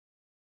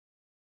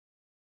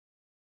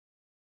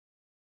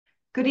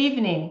Good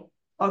evening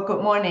or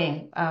good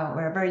morning,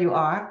 wherever you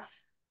are,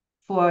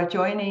 for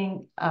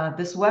joining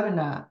this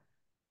webinar.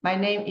 My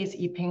name is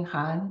Yiping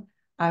Han.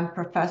 I'm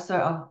Professor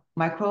of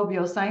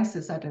Microbial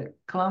Sciences at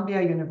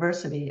Columbia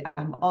University.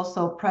 I'm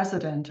also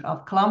President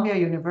of Columbia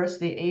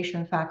University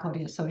Asian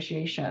Faculty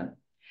Association.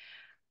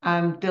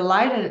 I'm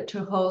delighted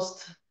to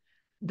host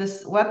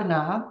this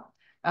webinar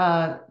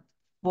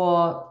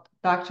for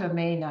Dr.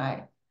 Mae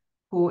M,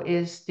 who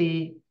is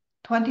the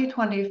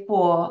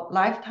 2024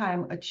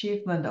 Lifetime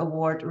Achievement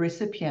Award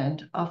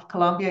recipient of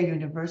Columbia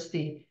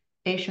University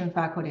Asian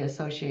Faculty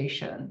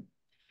Association.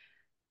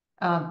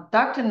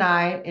 Dr.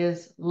 Ngai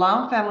is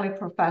Long Family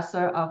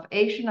Professor of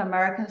Asian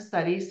American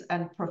Studies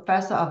and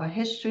Professor of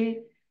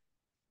History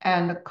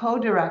and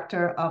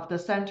Co-Director of the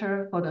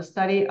Center for the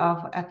Study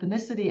of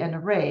Ethnicity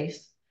and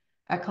Race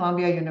at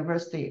Columbia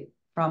University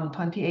from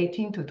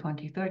 2018 to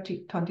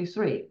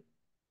 2023.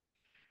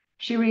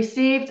 She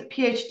received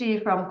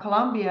PhD from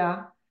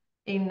Columbia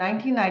in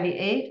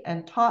 1998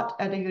 and taught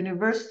at the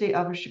University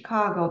of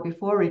Chicago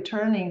before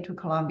returning to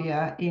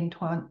Columbia in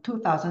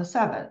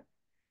 2007.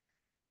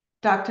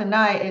 Dr.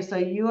 Ngai is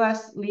a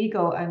U.S.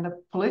 legal and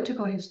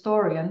political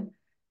historian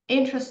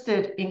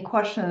interested in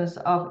questions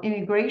of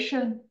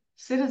immigration,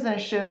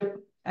 citizenship,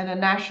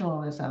 and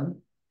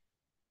nationalism.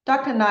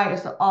 Dr. Ngai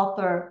is the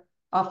author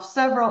of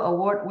several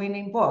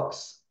award-winning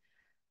books.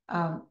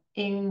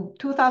 In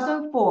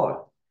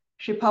 2004,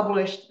 she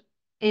published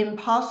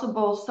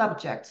Impossible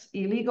Subjects,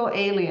 Illegal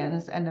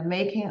Aliens, and the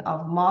Making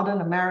of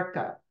Modern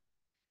America.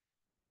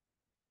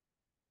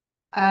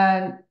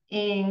 And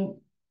in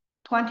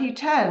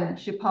 2010,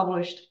 she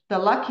published The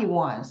Lucky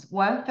Ones,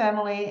 One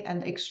Family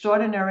and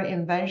Extraordinary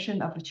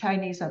Invention of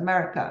Chinese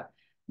America.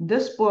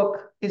 This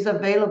book is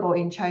available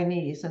in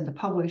Chinese and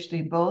published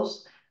in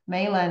both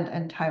mainland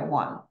and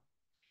Taiwan.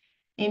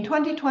 In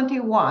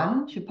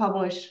 2021, she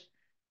published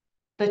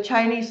The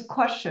Chinese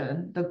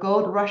Question, the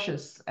Gold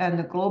Rushes, and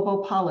the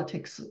Global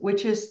Politics,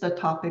 which is the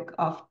topic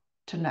of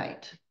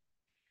tonight.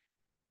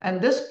 And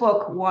this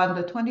book won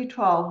the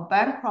 2012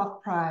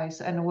 Bancroft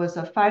Prize and was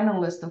a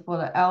finalist for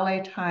the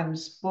LA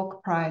Times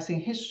Book Prize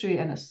in History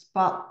and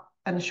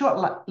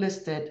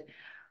shortlisted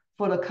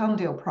for the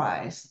Cundill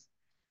Prize.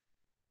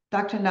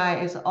 Dr.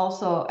 Ngai is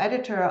also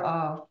editor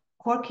of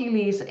Corky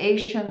Lee's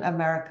Asian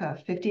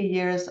America, 50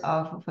 Years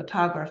of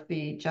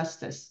Photography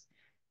Justice,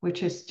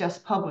 which is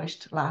just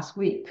published last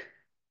week.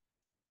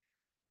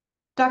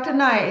 Dr.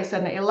 Ngai is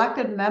an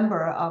elected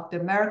member of the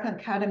American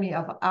Academy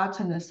of Arts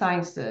and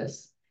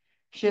Sciences.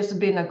 She has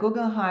been a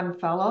Guggenheim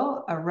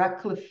Fellow, a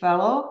Radcliffe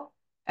Fellow,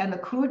 and a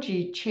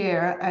Kluge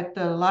Chair at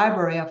the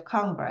Library of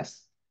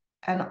Congress,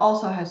 and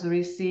also has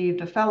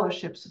received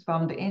fellowships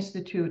from the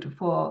Institute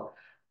for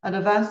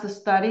Advanced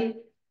Study,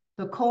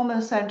 the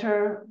Coleman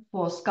Center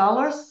for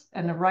Scholars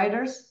and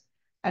Writers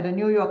at the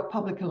New York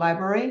Public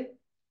Library,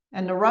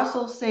 and the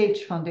Russell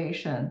Sage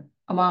Foundation,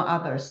 among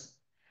others.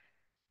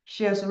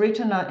 She has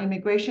written on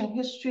immigration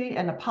history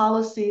and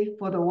policy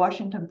for the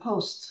Washington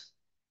Post,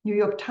 New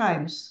York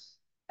Times,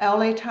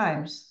 LA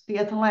Times, The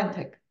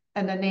Atlantic,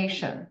 and The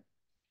Nation.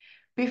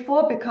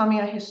 Before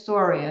becoming a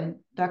historian,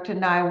 Dr.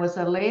 Ngai was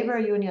a labor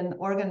union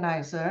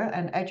organizer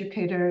and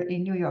educator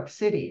in New York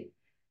City.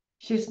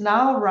 She's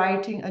now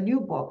writing a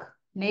new book,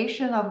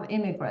 Nation of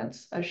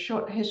Immigrants, A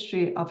Short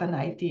History of an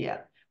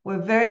Idea.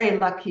 We're very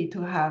lucky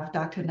to have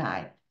Dr.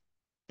 Ngai.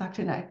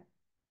 Dr. Ngai,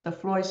 the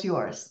floor is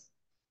yours.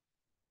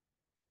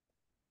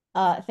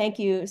 Thank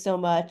you so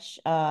much,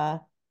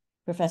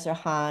 Professor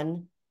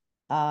Han.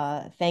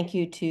 Thank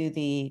you to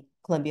the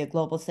Columbia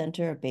Global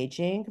Center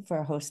Beijing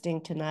for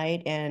hosting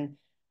tonight, and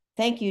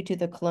thank you to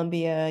the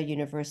Columbia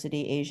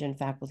University Asian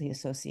Faculty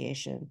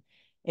Association.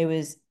 It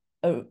was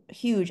a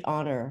huge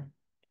honor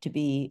to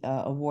be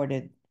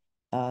awarded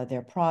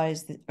their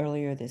prize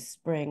earlier this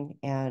spring,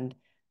 and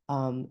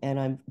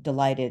I'm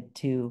delighted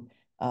to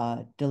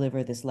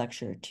deliver this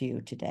lecture to you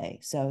today.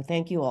 So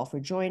thank you all for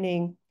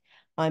joining.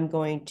 I'm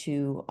going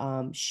to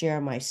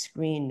share my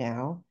screen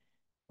now,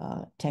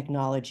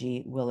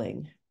 technology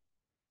willing.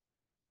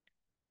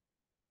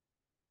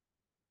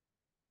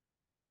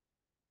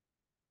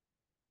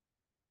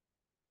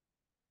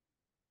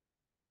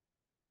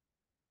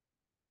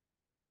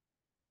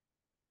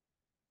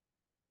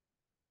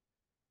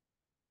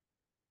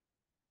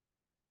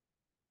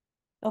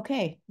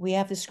 Okay, we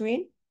have the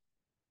screen?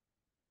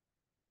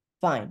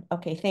 Fine.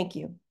 Okay, thank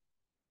you.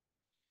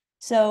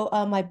 So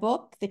my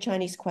book, The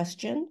Chinese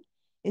Question,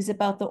 is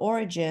about the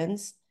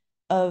origins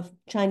of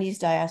Chinese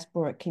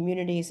diasporic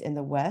communities in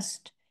the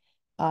West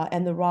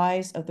and the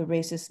rise of the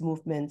racist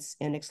movements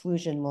and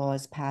exclusion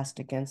laws passed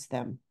against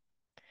them.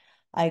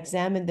 I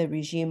examined the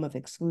regime of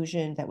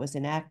exclusion that was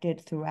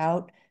enacted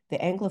throughout the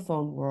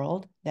Anglophone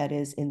world, that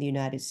is, in the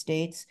United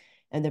States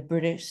and the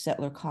British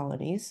settler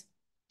colonies,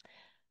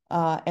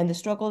 and the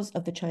struggles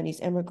of the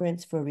Chinese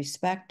immigrants for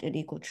respect and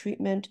equal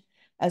treatment,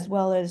 as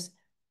well as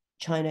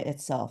China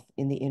itself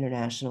in the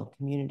international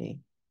community.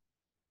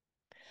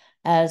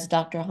 As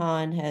Dr.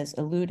 Han has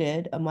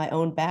alluded, my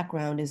own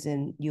background is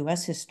in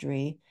U.S.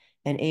 history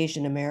and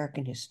Asian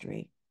American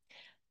history.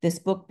 This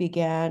book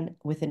began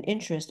with an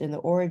interest in the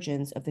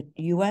origins of the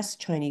US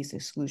Chinese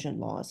exclusion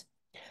laws,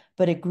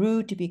 but it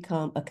grew to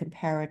become a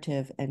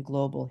comparative and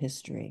global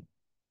history.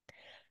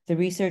 The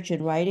research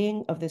and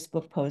writing of this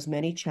book posed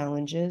many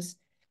challenges,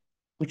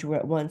 which were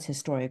at once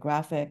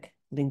historiographic,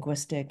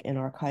 linguistic, and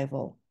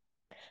archival.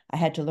 I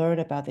had to learn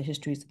about the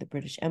histories of the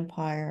British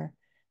Empire,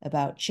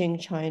 about Qing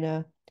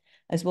China,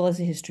 as well as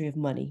the history of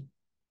money.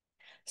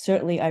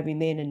 Certainly, I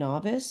remain a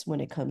novice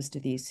when it comes to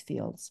these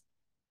fields.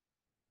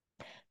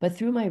 But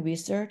through my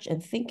research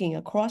and thinking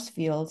across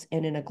fields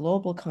and in a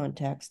global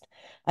context,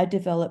 I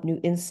developed new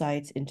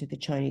insights into the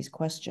Chinese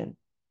question.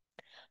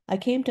 I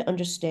came to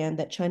understand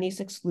that Chinese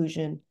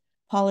exclusion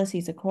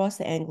policies across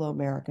the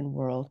Anglo-American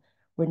world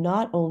were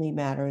not only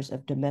matters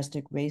of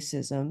domestic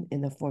racism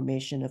in the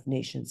formation of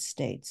nation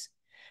states.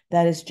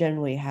 That is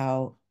generally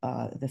how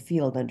the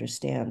field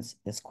understands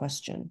this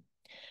question.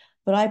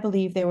 But I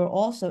believe they were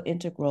also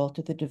integral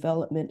to the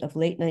development of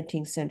late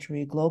 19th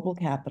century global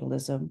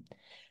capitalism,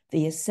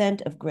 the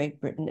ascent of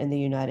Great Britain and the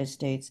United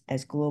States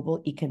as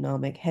global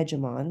economic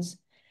hegemons,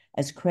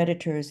 as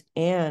creditors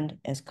and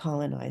as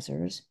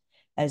colonizers,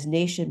 as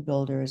nation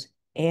builders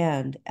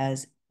and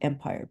as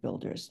empire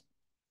builders.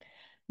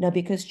 Now,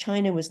 because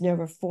China was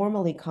never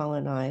formally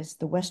colonized,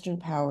 the Western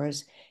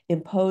powers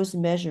imposed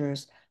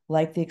measures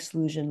like the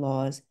exclusion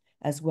laws,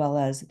 as well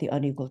as the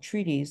unequal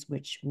treaties,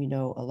 which we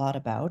know a lot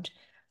about,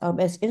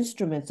 as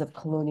instruments of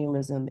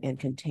colonialism and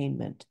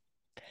containment.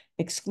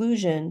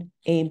 Exclusion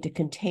aimed to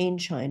contain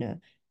China,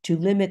 to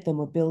limit the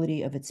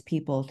mobility of its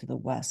people to the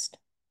West.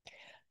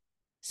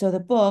 So the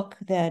book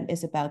then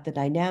is about the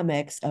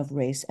dynamics of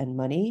race and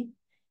money,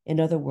 in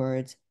other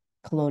words,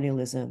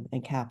 colonialism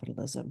and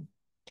capitalism,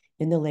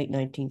 in the late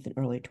 19th and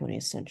early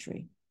 20th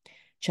century.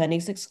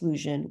 Chinese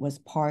exclusion was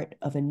part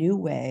of a new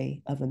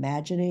way of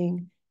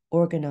imagining,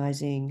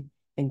 organizing,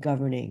 and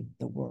governing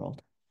the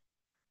world.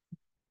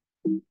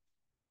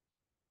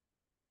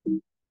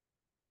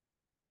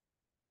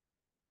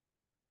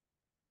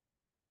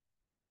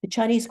 The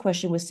Chinese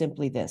question was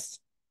simply this: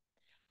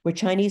 were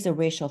Chinese a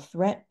racial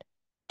threat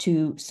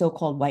to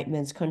so-called white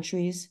men's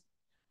countries,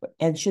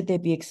 and should they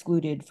be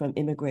excluded from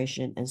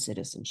immigration and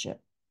citizenship?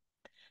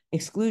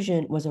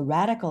 Exclusion was a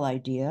radical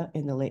idea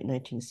in the late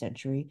 19th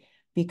century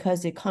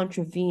because it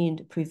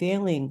contravened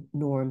prevailing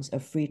norms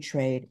of free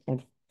trade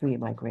and free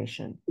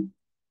migration.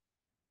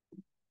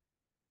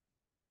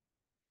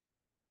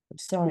 I'm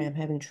sorry, I'm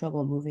having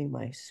trouble moving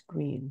my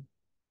screen.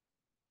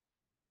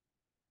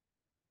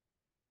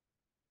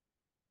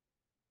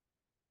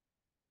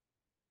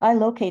 I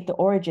locate the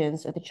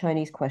origins of the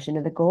Chinese question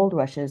in the gold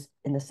rushes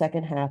in the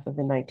second half of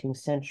the 19th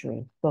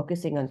century,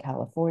 focusing on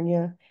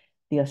California,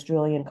 the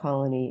Australian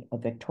colony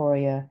of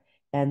Victoria,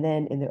 and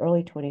then in the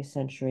early 20th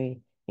century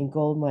in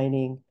gold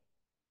mining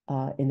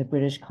in the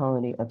British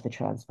colony of the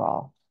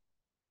Transvaal.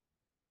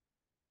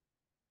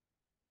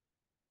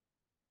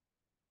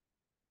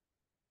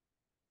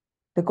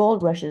 The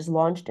gold rushes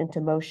launched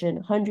into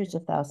motion hundreds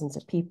of thousands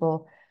of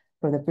people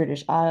from the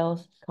British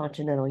Isles,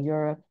 continental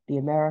Europe, the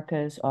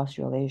Americas,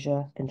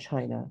 Australasia, and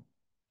China.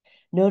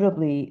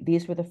 Notably,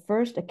 these were the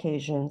first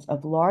occasions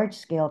of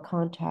large-scale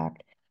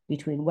contact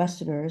between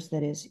Westerners,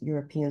 that is,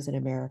 Europeans and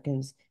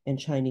Americans, and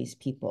Chinese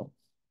people.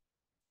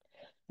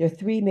 There are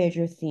three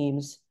major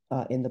themes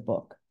in the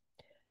book.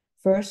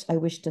 First, I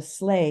wish to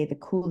slay the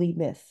coolie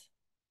myth.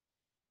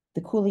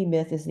 The coolie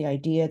myth is the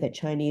idea that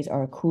Chinese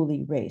are a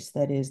coolie race,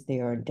 that is,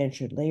 they are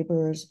indentured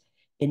laborers,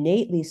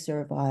 innately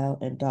servile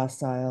and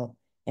docile,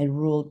 and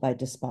ruled by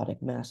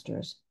despotic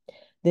masters.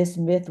 This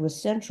myth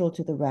was central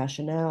to the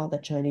rationale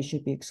that Chinese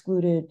should be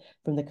excluded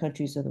from the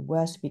countries of the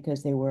West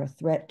because they were a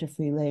threat to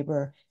free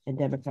labor and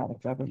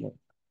democratic government.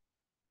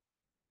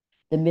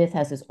 The myth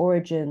has its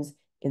origins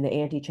in the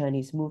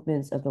anti-Chinese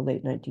movements of the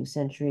late 19th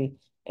century,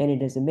 and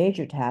it is a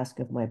major task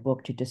of my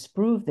book to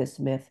disprove this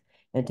myth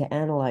and to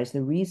analyze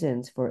the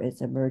reasons for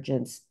its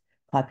emergence,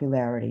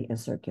 popularity, and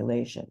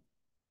circulation.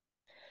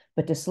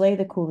 But to slay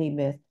the coolie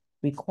myth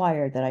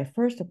required that I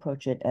first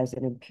approach it as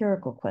an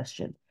empirical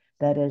question.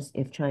 That is,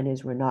 if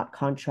Chinese were not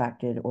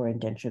contracted or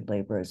indentured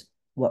laborers,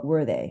 what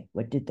were they?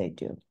 What did they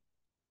do?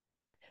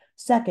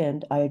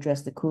 Second, I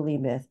address the coolie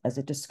myth as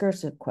a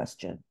discursive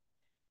question.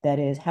 That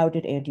is, how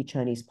did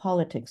anti-Chinese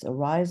politics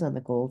arise on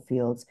the gold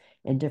fields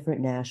in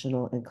different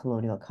national and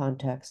colonial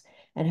contexts,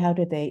 and how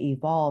did they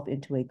evolve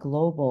into a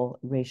global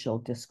racial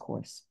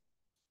discourse?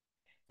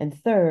 And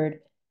third,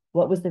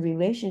 what was the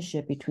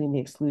relationship between the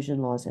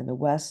exclusion laws in the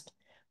West,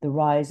 the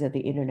rise of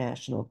the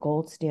international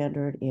gold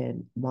standard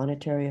in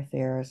monetary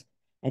affairs,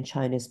 and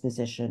China's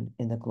position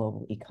in the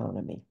global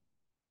economy?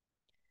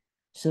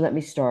 So let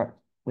me start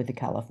with the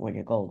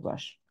California gold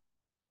rush.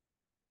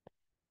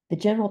 The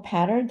general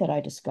pattern that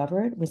I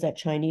discovered was that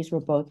Chinese were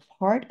both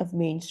part of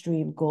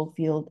mainstream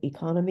goldfield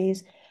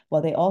economies,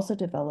 while they also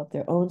developed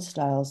their own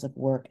styles of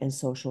work and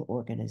social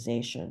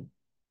organization.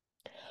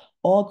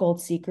 All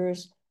gold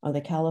seekers on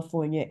the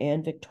California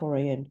and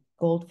Victorian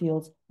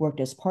goldfields worked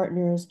as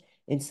partners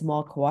in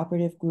small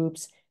cooperative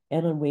groups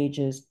and on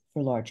wages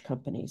for large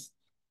companies.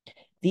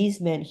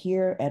 These men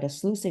here at a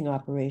sluicing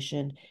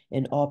operation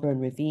in Auburn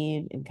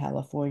Ravine in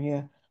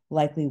California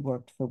likely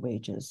worked for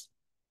wages.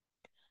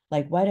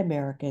 Like white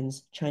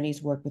Americans,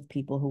 Chinese worked with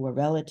people who were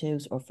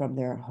relatives or from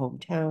their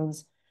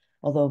hometowns,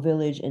 although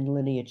village and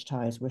lineage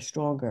ties were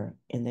stronger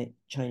in the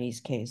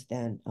Chinese case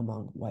than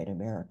among white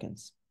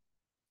Americans.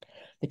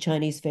 The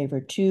Chinese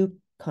favored two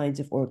kinds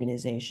of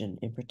organization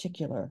in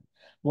particular.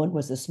 One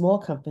was a small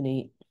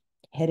company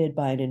headed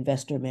by an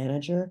investor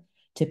manager,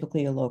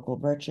 typically a local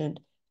merchant,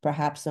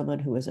 perhaps someone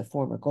who was a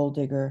former gold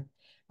digger,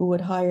 who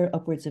would hire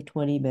upwards of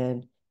 20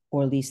 men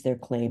or lease their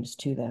claims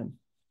to them.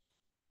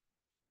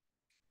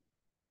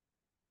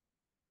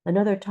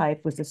 Another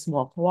type was a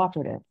small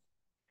cooperative.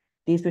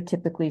 These were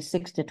typically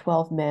 6 to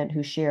 12 men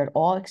who shared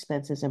all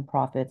expenses and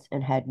profits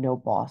and had no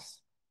boss.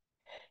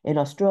 In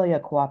Australia,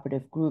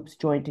 cooperative groups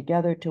joined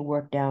together to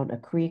work down a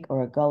creek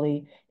or a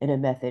gully in a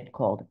method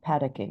called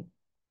paddocking.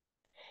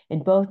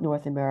 In both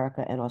North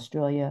America and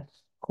Australia,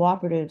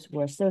 cooperatives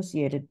were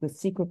associated with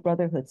secret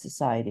brotherhood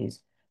societies,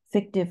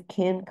 fictive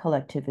kin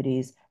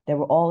collectivities that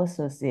were all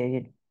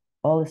associated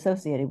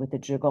with the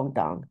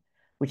Zhigongdang,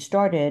 which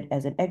started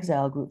as an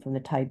exile group from the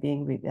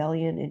Taiping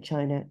Rebellion in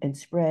China and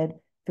spread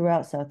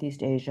throughout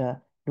Southeast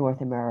Asia,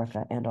 North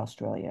America, and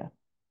Australia.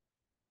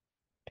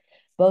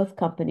 Both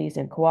companies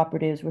and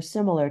cooperatives were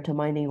similar to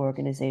mining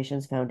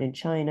organizations found in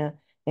China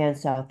and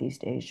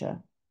Southeast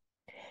Asia.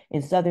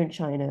 In southern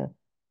China,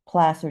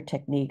 placer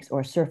techniques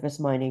or surface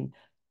mining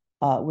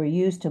were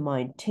used to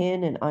mine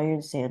tin and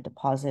iron sand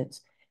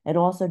deposits and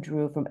also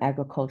drew from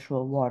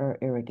agricultural water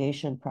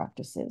irrigation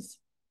practices.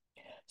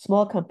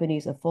 Small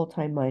companies of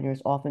full-time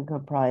miners often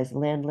comprise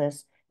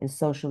landless and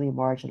socially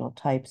marginal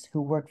types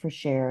who work for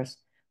shares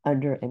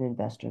under an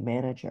investor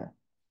manager.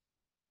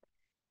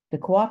 The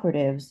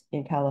cooperatives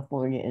in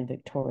California and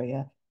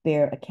Victoria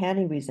bear a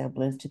canny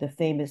resemblance to the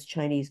famous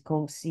Chinese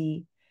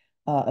gongxi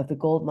of the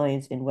gold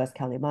mines in West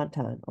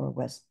Kalimantan or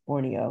West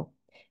Borneo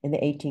in the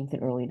 18th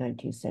and early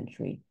 19th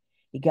century,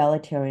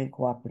 egalitarian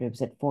cooperatives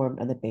that formed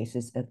on the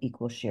basis of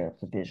equal share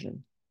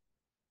provision.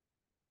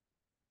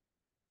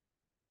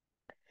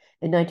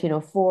 In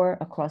 1904,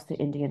 across the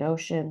Indian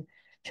Ocean,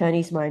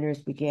 Chinese miners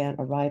began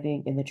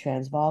arriving in the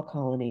Transvaal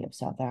colony of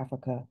South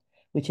Africa,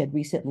 which had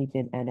recently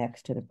been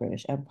annexed to the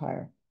British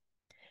Empire.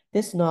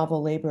 This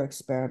novel labor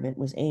experiment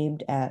was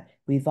aimed at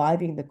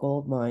reviving the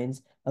gold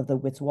mines of the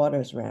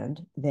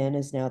Witwatersrand, then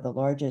is now the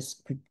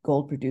largest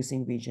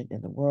gold-producing region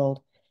in the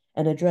world,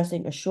 and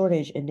addressing a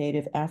shortage in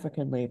native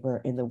African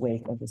labor in the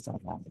wake of the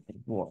South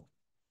African War.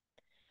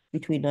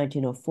 Between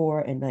 1904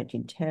 and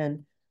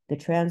 1910, the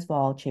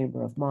Transvaal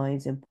Chamber of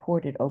Mines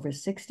imported over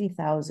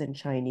 60,000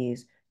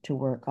 Chinese to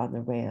work on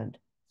the Rand.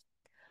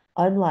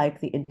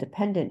 Unlike the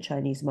independent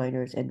Chinese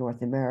miners in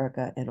North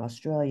America and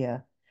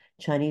Australia,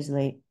 Chinese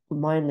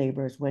mine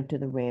laborers went to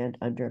the Rand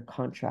under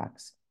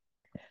contracts.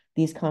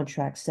 These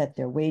contracts set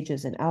their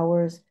wages and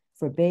hours,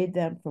 forbade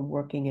them from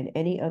working in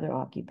any other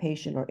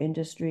occupation or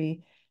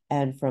industry,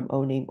 and from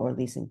owning or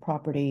leasing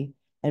property,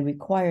 and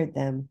required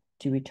them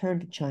to return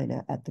to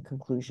China at the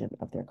conclusion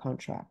of their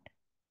contract.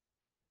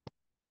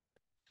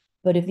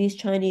 But if these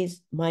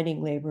Chinese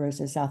mining laborers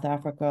in South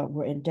Africa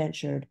were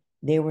indentured,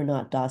 they were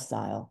not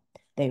docile.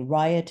 They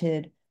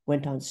rioted,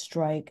 went on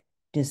strike,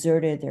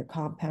 deserted their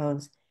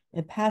compounds,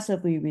 and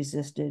passively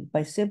resisted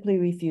by simply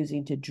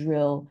refusing to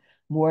drill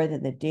more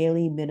than the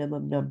daily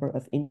minimum number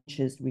of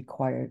inches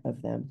required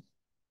of them.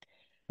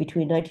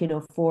 Between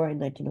 1904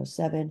 and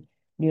 1907,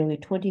 nearly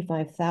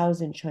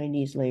 25,000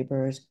 Chinese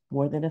laborers,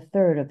 more than a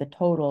third of the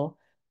total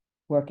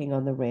working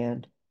on the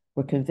Rand,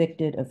 were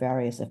convicted of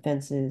various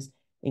offenses,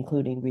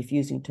 including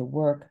refusing to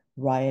work,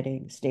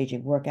 rioting,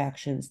 staging work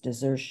actions,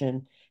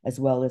 desertion, as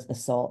well as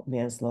assault,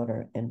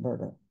 manslaughter, and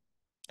murder.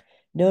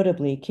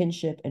 Notably,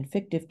 kinship and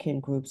fictive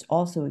kin groups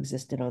also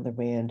existed on the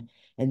Rand,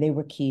 and they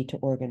were key to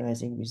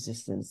organizing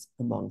resistance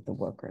among the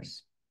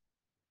workers.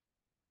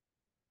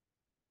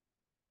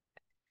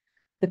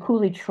 The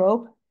coolie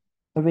trope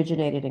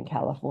originated in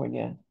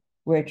California,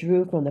 where it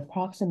drew from the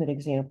proximate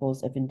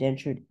examples of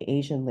indentured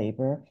Asian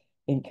labor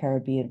in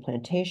Caribbean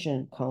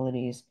plantation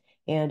colonies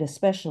and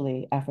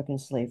especially African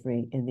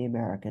slavery in the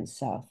American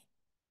South.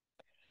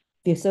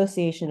 The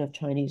association of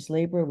Chinese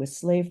labor with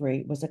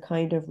slavery was a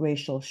kind of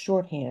racial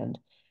shorthand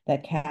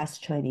that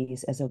cast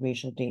Chinese as a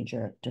racial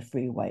danger to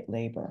free white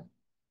labor.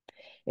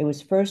 It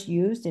was first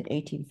used in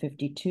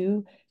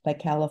 1852 by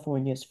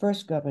California's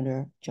first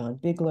governor, John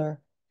Bigler,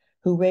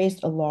 who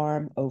raised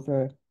alarm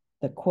over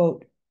the,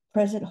 quote,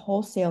 present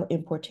wholesale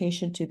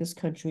importation to this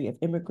country of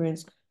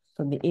immigrants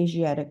from the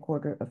Asiatic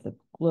quarter of the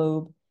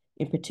globe,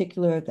 in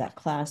particular that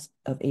class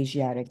of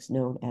Asiatics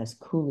known as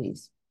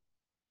coolies.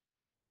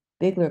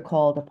 Bigler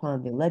called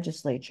upon the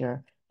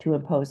legislature to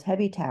impose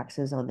heavy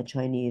taxes on the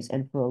Chinese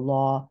and for a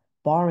law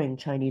barring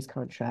Chinese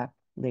contract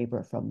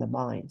labor from the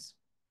mines.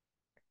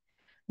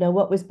 Now,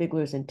 what was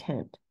Bigler's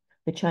intent?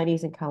 The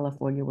Chinese in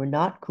California were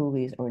not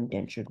coolies or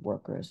indentured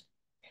workers,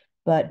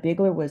 but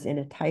Bigler was in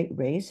a tight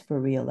race for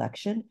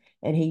re-election,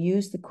 and he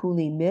used the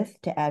coolie myth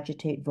to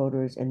agitate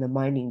voters in the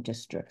mining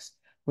districts,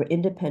 where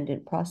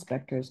independent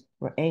prospectors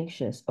were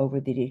anxious over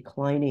the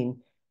declining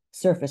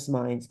surface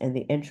mines and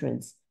the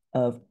entrance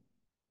of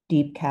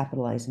deep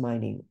capitalized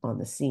mining on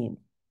the scene.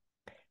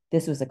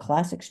 This was a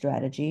classic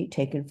strategy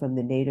taken from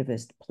the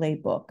nativist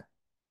playbook: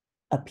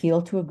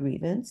 appeal to a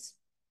grievance,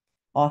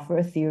 offer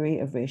a theory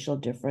of racial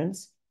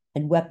difference,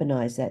 and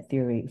weaponize that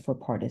theory for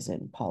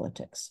partisan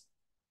politics.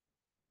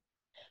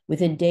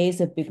 Within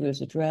days of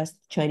Bigler's address,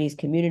 Chinese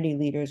community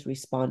leaders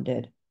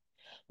responded.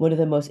 One of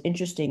the most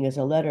interesting is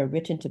a letter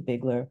written to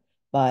Bigler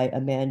by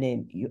a man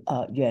named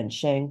Yuan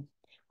Sheng,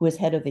 who was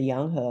head of the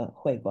Yanghe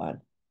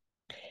Huiguan.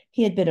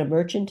 He had been a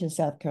merchant in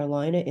South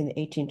Carolina in the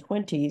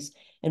 1820s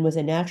and was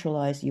a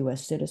naturalized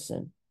U.S.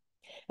 citizen.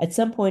 At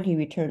some point, he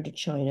returned to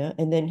China,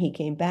 and then he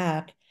came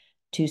back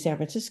to San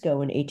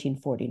Francisco in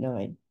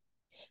 1849.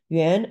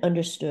 Yuan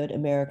understood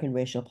American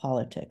racial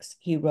politics.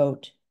 He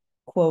wrote,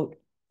 quote,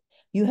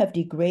 "You have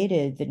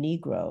degraded the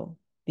Negro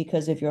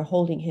because of your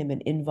holding him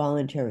in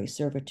involuntary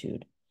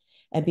servitude,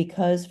 and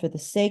because for the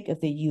sake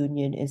of the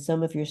Union in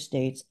some of your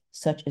states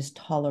such is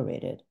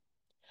tolerated.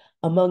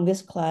 Among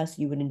this class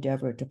you would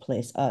endeavor to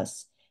place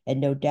us, and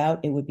no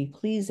doubt it would be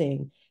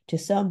pleasing to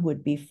some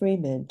would-be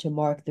freemen to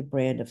mark the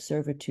brand of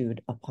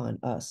servitude upon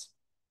us.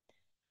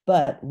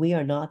 But we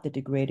are not the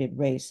degraded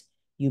race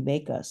you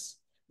make us.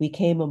 We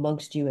came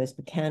amongst you as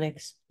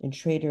mechanics and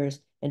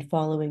traders and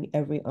following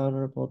every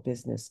honorable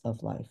business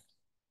of life."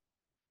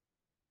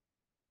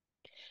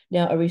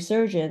 Now, a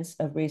resurgence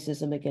of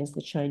racism against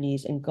the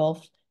Chinese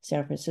engulfed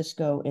San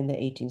Francisco in the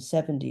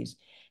 1870s,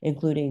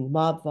 including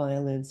mob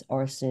violence,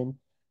 arson,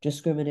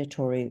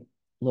 discriminatory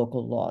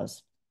local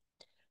laws.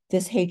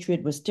 This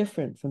hatred was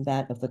different from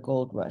that of the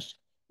gold rush.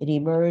 It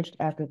emerged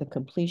after the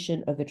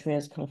completion of the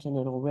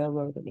Transcontinental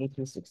Railroad in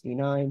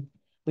 1869,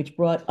 which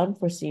brought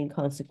unforeseen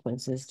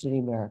consequences to the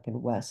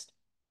American West.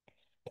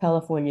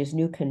 California's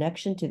new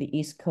connection to the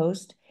East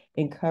Coast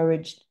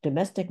encouraged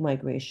domestic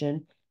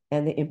migration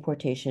and the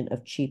importation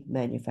of cheap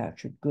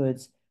manufactured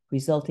goods,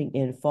 resulting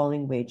in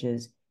falling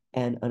wages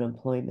and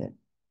unemployment.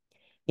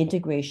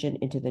 Integration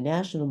into the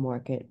national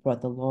market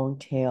brought the long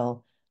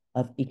tail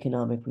of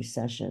economic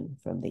recession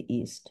from the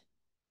East.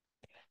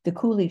 The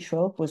coolie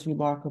trope was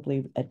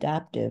remarkably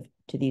adaptive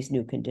to these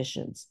new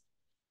conditions.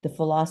 The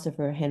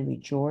philosopher Henry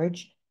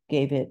George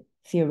gave it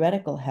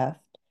theoretical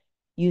heft,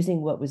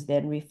 using what was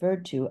then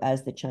referred to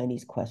as the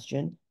Chinese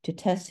question to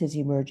test his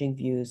emerging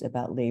views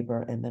about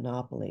labor and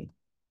monopoly.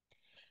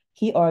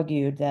 He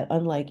argued that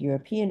unlike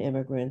European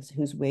immigrants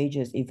whose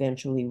wages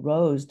eventually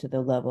rose to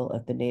the level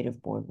of the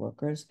native-born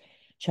workers,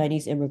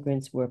 Chinese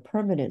immigrants were a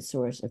permanent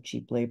source of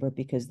cheap labor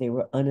because they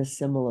were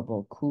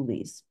unassimilable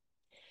coolies.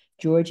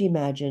 George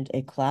imagined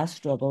a class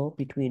struggle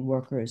between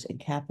workers and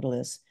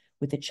capitalists,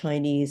 with the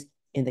Chinese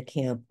in the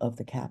camp of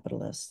the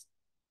capitalists.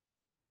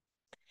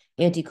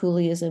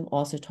 Anti-coolieism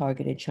also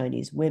targeted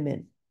Chinese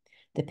women.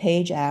 The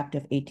Page Act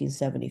of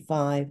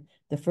 1875,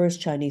 the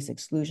first Chinese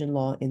exclusion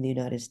law in the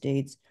United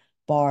States,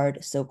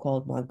 barred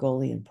so-called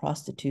Mongolian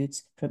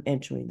prostitutes from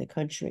entering the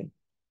country.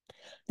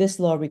 This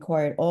law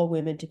required all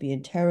women to be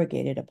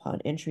interrogated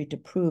upon entry to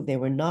prove they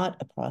were not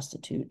a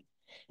prostitute,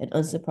 and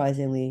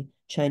unsurprisingly,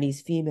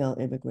 Chinese female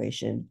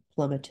immigration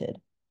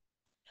plummeted.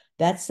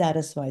 That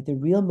satisfied the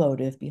real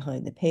motive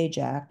behind the Page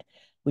Act,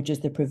 which is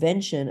the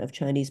prevention of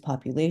Chinese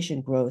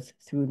population growth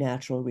through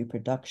natural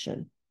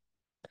reproduction.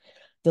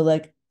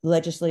 The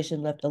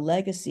legislation left a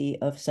legacy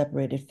of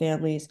separated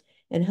families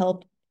and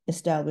helped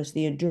establish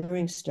the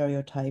enduring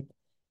stereotype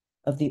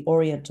of the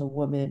Oriental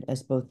woman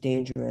as both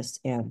dangerous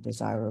and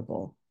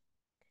desirable.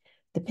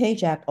 The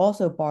Page Act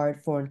also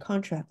barred foreign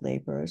contract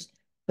laborers,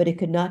 but it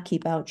could not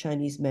keep out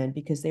Chinese men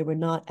because they were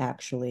not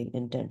actually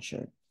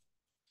indentured.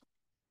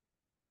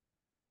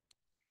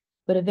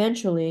 But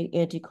eventually,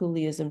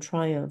 anti-coolieism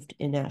triumphed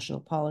in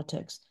national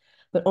politics,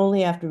 but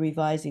only after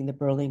revising the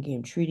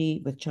Burlingame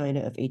Treaty with China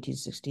of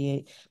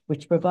 1868,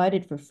 which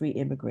provided for free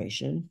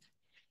immigration,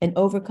 and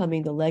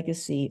overcoming the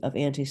legacy of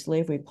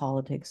anti-slavery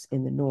politics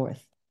in the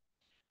North.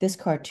 This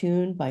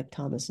cartoon by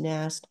Thomas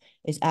Nast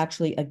is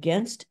actually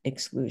against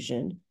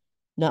exclusion,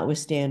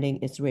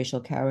 notwithstanding its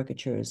racial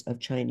caricatures of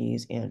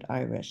Chinese and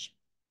Irish.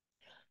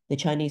 The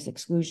Chinese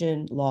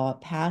exclusion law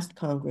passed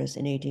Congress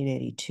in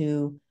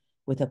 1882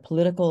 with a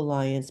political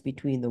alliance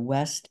between the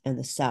West and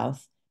the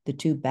South, the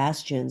two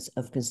bastions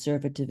of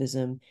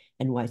conservatism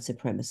and white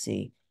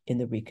supremacy in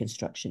the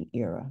Reconstruction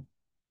era.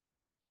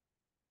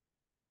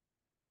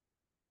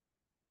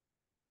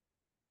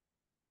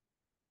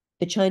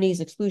 The Chinese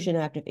Exclusion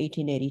Act of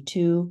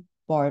 1882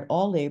 barred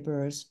all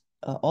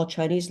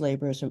Chinese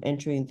laborers from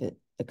entering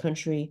the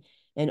country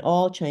and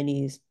all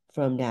Chinese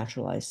from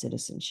naturalized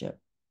citizenship.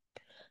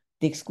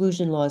 The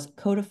exclusion laws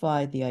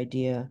codified the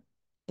idea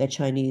that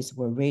Chinese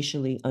were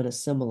racially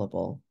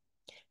unassimilable.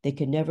 They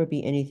could never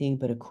be anything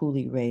but a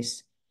coolie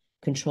race,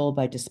 controlled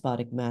by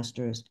despotic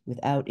masters,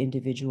 without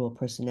individual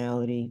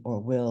personality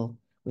or will,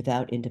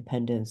 without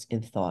independence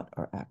in thought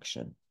or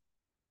action.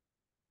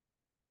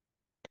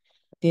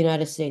 The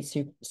United States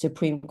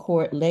Supreme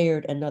Court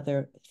layered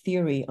another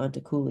theory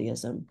onto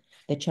coolieism,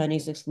 that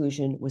Chinese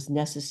exclusion was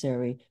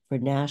necessary for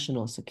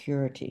national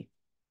security.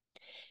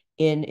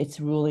 in its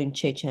ruling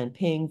Che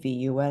Chan-ping v.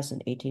 U.S. in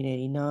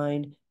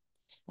 1889,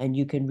 and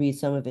you can read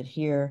some of it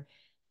here.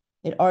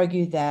 It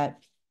argued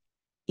that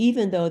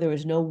even though there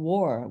was no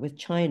war with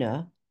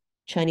China,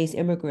 Chinese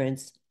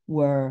immigrants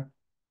were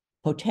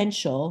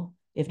potential,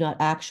 if not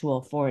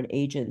actual, foreign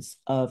agents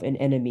of an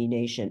enemy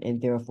nation,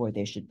 and therefore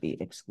they should be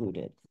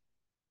excluded.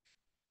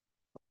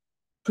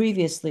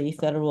 Previously,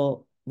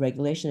 federal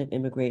regulation of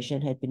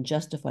immigration had been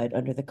justified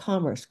under the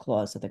Commerce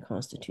Clause of the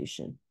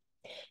Constitution.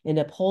 In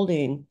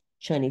upholding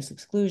Chinese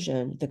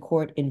exclusion, the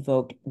court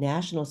invoked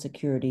national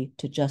security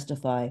to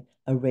justify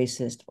a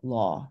racist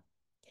law.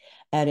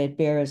 And it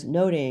bears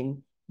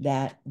noting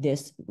that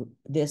this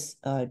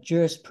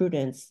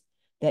jurisprudence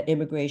that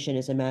immigration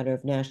is a matter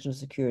of national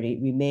security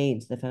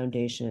remains the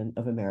foundation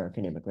of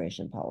American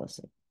immigration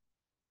policy.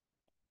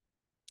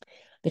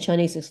 The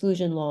Chinese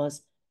exclusion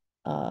laws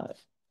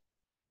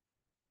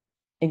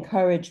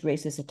encouraged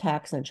racist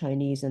attacks on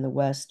Chinese in the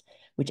West,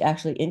 which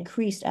actually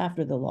increased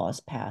after the laws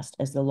passed,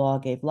 as the law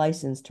gave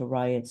license to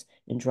riots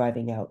and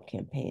driving out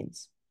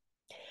campaigns.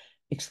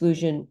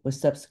 Exclusion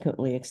was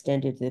subsequently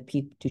extended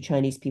to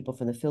Chinese people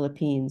from the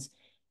Philippines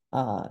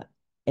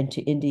and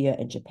to India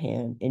and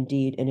Japan.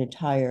 Indeed, an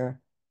entire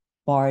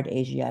barred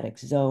Asiatic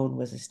zone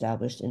was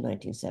established in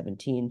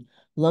 1917,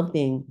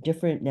 lumping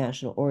different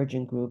national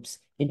origin groups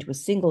into a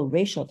single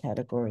racial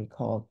category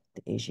called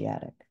the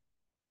Asiatic.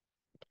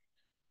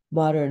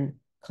 Modern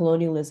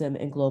colonialism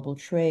and global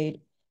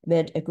trade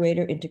meant a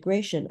greater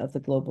integration of the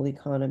global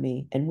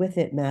economy, and with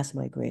it mass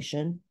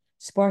migration,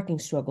 sparking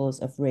struggles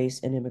of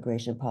race and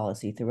immigration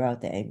policy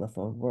throughout the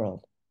Anglophone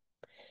world.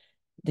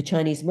 The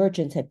Chinese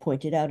merchants had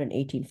pointed out in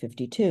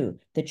 1852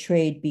 that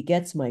trade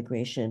begets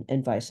migration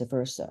and vice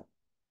versa.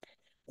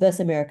 Thus,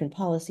 American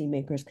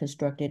policymakers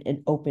constructed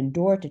an open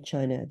door to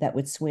China that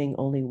would swing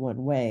only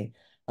one way,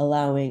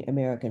 allowing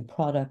American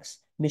products,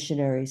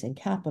 missionaries, and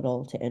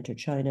capital to enter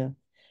China,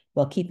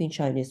 while keeping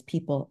China's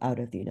people out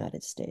of the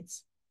United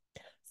States.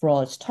 For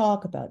all its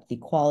talk about the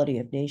equality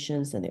of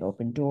nations and the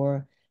open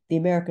door, the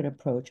American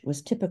approach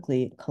was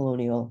typically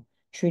colonial,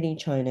 treating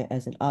China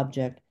as an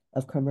object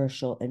of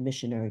commercial and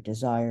missionary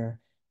desire,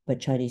 but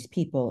Chinese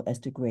people as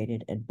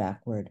degraded and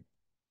backward,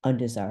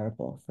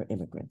 undesirable for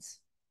immigrants.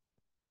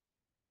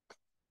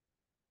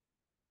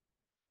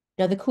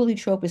 Now, the coolie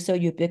trope is so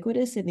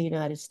ubiquitous in the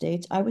United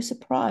States, I was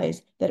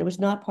surprised that it was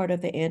not part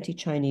of the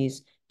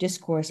anti-Chinese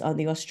discourse on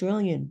the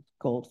Australian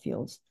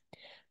goldfields.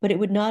 But it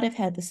would not have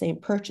had the same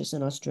purchase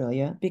in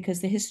Australia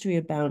because the history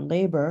of bound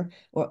labor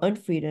or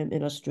unfreedom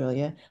in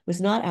Australia was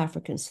not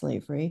African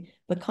slavery,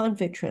 but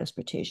convict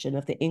transportation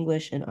of the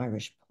English and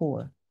Irish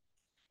poor.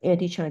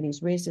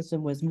 Anti-Chinese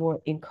racism was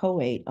more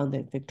inchoate on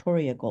the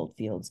Victoria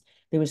goldfields.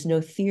 There was no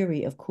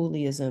theory of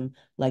coolieism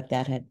like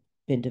that had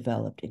been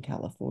developed in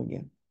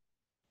California.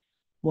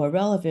 More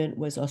relevant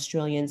was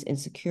Australians'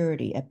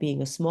 insecurity at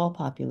being a small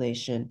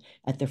population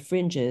at the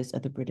fringes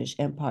of the British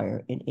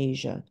Empire in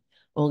Asia,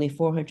 only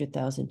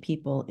 400,000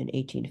 people in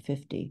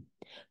 1850,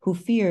 who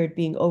feared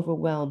being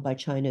overwhelmed by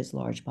China's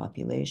large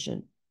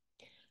population.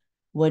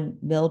 One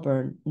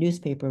Melbourne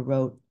newspaper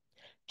wrote,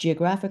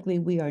 "Geographically,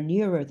 we are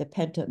nearer the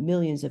pent-up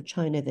millions of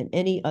China than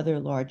any other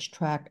large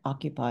tract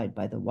occupied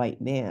by the white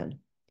man.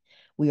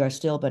 We are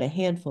still but a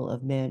handful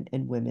of men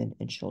and women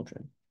and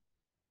children."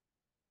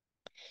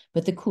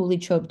 But the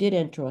coolie trope did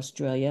enter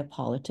Australia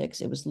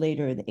politics. It was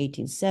later in the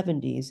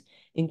 1870s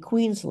in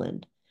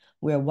Queensland,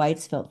 where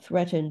whites felt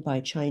threatened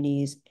by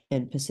Chinese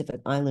and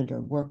Pacific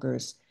Islander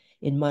workers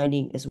in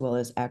mining as well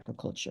as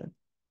agriculture.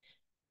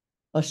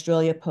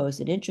 Australia posed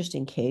an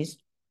interesting case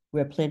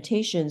where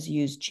plantations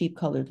used cheap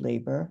colored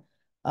labor,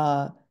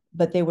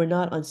 but they were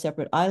not on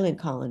separate island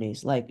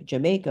colonies like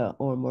Jamaica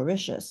or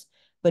Mauritius,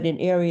 but in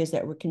areas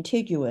that were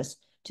contiguous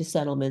to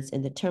settlements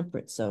in the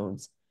temperate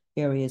zones,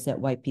 areas that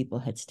white people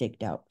had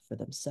staked out for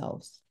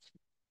themselves.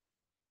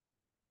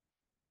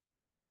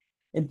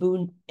 In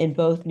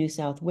both New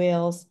South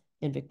Wales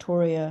and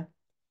Victoria,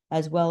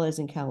 as well as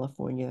in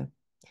California,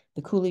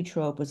 the coolie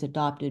trope was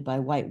adopted by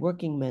white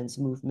working men's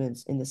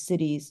movements in the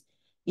cities,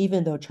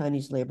 even though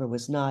Chinese labor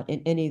was not,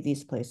 in any of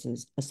these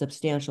places, a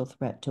substantial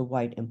threat to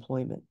white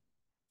employment.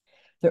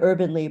 The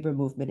urban labor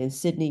movement in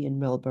Sydney and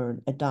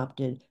Melbourne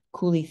adopted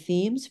coolie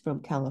themes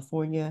from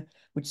California,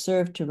 which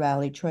served to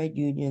rally trade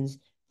unions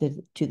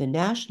to the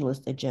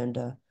nationalist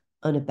agenda,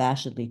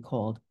 unabashedly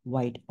called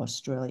White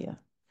Australia.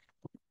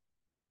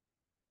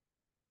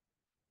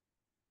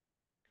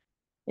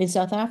 In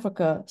South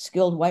Africa,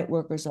 skilled white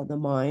workers of the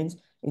mines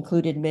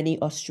included many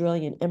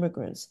Australian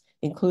immigrants,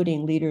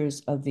 including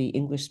leaders of the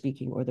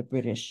English-speaking or the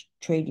British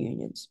trade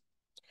unions.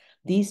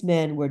 These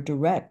men were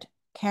direct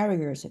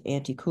carriers of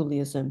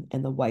anti-coolieism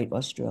and the White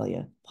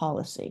Australia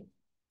policy.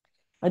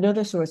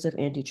 Another source of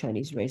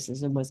anti-Chinese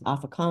racism was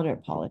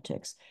Afrikaner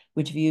politics,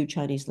 which viewed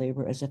Chinese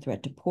labor as a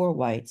threat to poor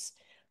whites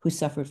who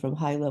suffered from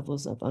high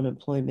levels of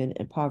unemployment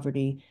and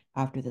poverty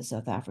after the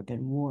South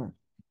African War.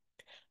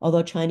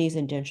 Although Chinese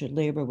indentured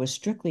labor was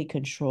strictly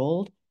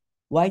controlled,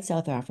 white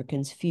South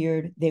Africans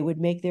feared they would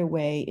make their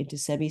way into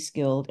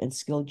semi-skilled and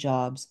skilled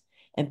jobs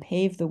and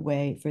paved the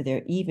way for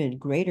their even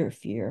greater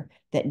fear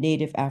that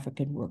native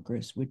African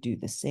workers would do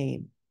the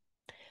same.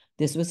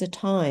 This was a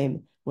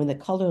time when the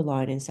color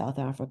line in South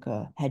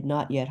Africa had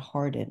not yet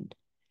hardened.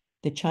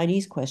 The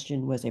Chinese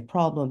question was a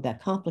problem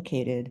that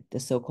complicated the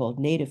so-called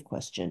native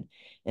question,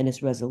 and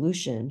its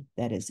resolution,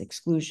 that is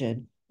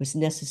exclusion, was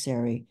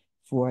necessary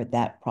for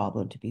that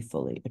problem to be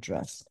fully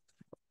addressed.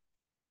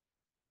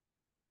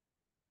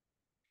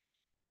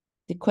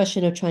 The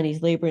question of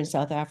Chinese labor in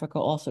South Africa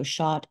also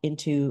shot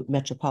into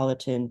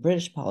metropolitan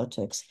British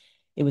politics.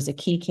 It was a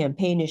key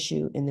campaign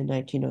issue in the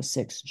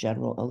 1906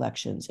 general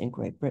elections in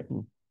Great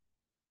Britain.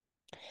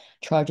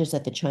 Charges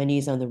that the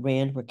Chinese on the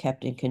Rand were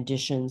kept in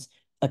conditions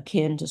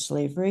akin to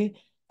slavery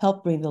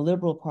helped bring the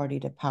Liberal Party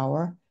to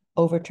power,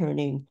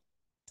 overturning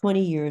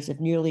 20 years of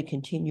nearly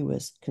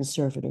continuous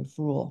conservative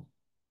rule.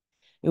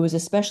 It was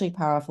especially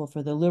powerful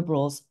for the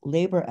Liberals'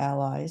 labor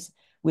allies,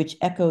 which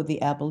echoed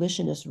the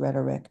abolitionist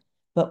rhetoric,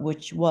 but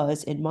which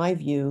was, in my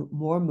view,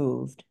 more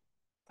moved,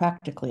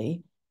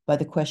 practically, by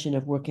the question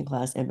of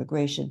working-class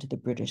emigration to the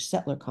British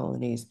settler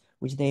colonies,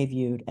 which they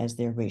viewed as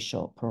their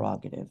racial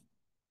prerogative.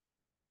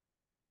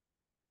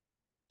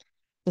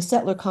 The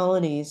settler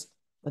colonies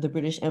of the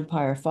British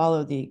Empire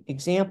followed the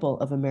example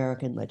of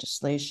American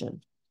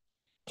legislation.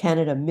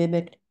 Canada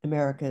mimicked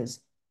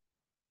America's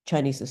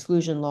Chinese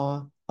exclusion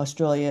law.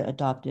 Australia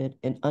adopted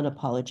an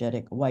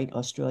unapologetic white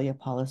Australia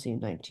policy in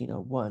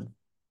 1901.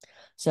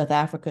 South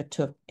Africa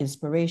took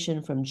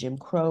inspiration from Jim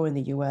Crow in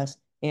the US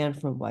and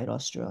from white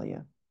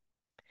Australia.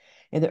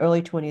 In the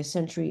early 20th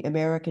century,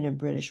 American and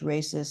British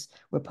racists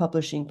were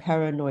publishing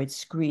paranoid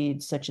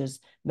screeds such as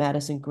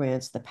Madison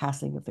Grant's The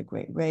Passing of the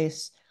Great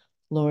Race,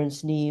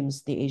 Lawrence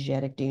Neam's The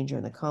Asiatic Danger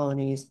in the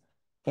Colonies,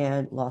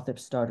 and Lothrop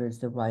Stoddard's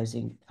The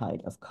Rising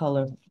Tide of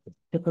Color,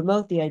 to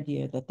promote the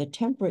idea that the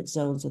temperate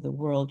zones of the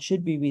world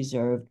should be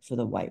reserved for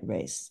the white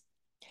race.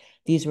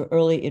 These were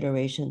early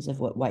iterations of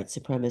what white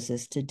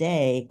supremacists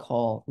today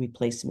call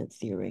replacement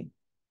theory.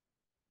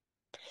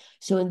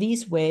 So in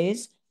these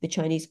ways, the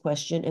Chinese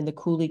question and the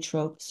coolie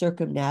trope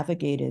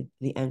circumnavigated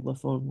the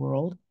Anglophone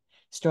world,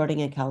 starting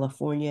in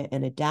California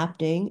and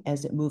adapting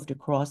as it moved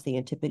across the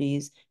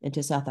Antipodes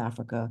into South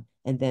Africa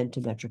and then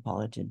to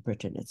metropolitan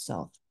Britain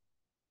itself.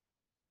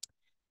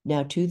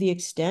 Now, to the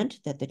extent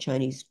that the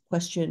Chinese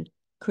question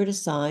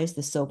criticized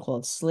the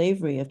so-called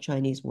slavery of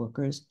Chinese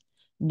workers,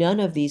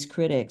 none of these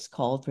critics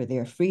called for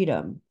their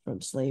freedom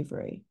from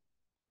slavery.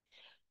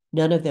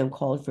 None of them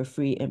called for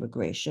free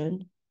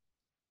immigration,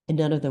 and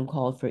none of them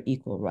called for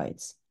equal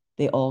rights.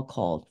 They all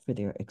called for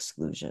their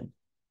exclusion.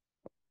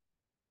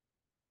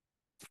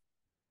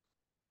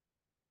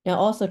 Now,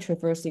 also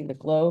traversing the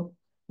globe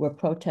were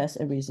protests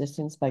and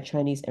resistance by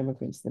Chinese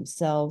immigrants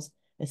themselves,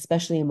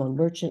 especially among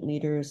merchant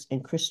leaders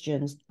and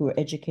Christians who were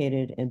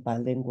educated and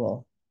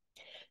bilingual.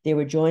 They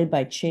were joined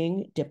by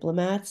Qing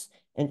diplomats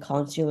and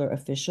consular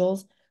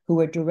officials who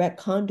were direct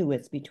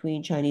conduits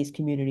between Chinese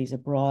communities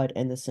abroad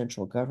and the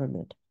central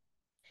government.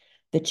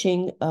 The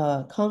Qing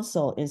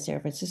consul in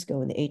San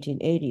Francisco in the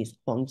 1880s,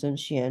 Huang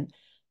Zhenxian,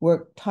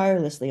 worked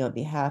tirelessly on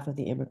behalf of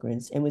the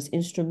immigrants and was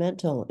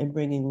instrumental in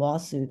bringing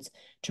lawsuits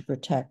to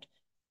protect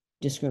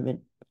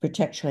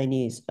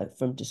Chinese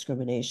from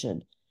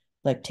discrimination,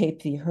 like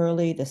Tape v.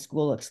 Hurley, the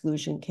school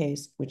exclusion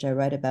case, which I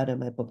write about in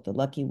my book, The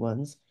Lucky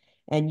Ones,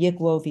 and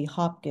Yigwo v.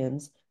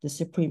 Hopkins, the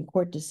Supreme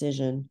Court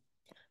decision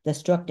that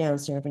struck down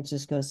San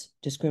Francisco's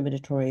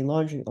discriminatory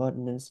laundry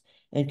ordinance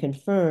and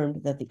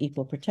confirmed that the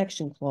Equal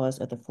Protection Clause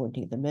of the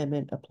 14th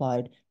Amendment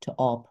applied to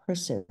all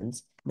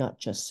persons, not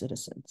just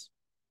citizens.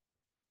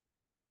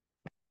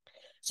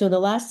 So in the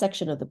last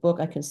section of the book,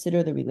 I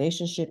consider the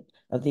relationship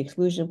of the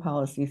exclusion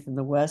policy from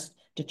the West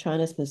to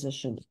China's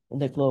position in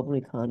the global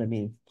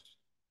economy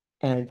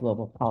and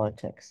global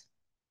politics.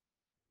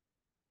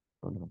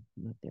 Oh no,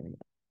 I'm not there yet.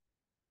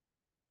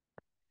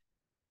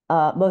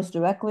 Most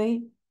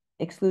directly,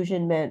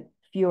 exclusion meant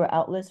fewer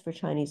outlets for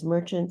Chinese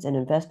merchants and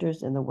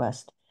investors in the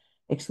West.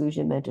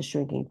 Exclusion meant a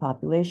shrinking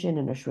population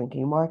and a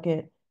shrinking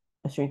market,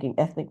 a shrinking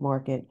ethnic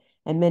market,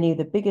 and many of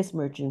the biggest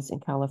merchants in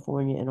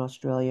California and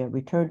Australia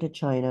returned to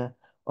China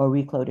or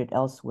recloaded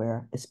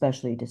elsewhere,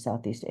 especially to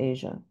Southeast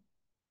Asia.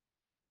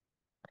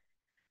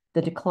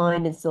 The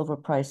decline in silver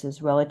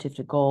prices relative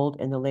to gold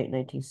in the late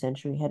 19th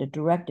century had a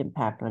direct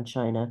impact on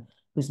China,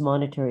 whose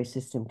monetary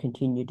system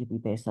continued to be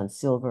based on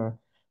silver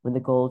when the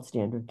gold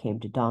standard came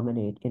to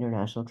dominate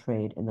international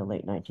trade in the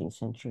late 19th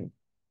century.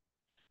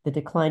 The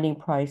declining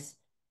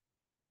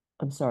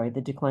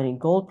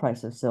gold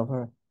price of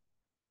silver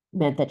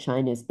meant that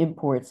China's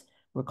imports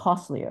were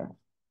costlier.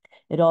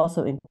 It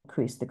also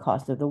increased the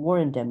cost of the war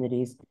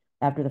indemnities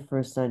after the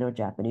First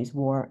Sino-Japanese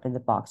War and the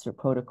Boxer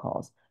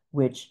Protocols,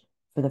 which,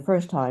 for the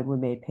first time, were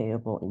made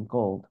payable in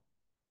gold.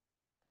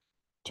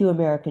 Two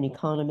American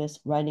economists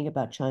writing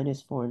about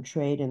China's foreign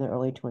trade in the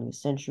early 20th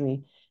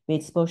century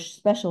made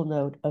special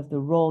note of the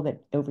role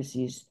that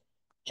overseas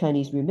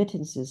Chinese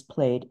remittances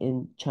played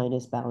in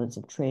China's balance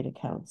of trade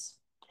accounts.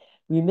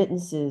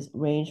 Remittances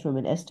range from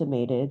an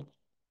estimated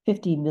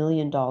 $50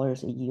 million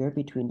a year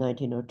between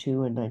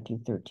 1902 and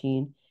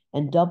 1913,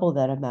 and double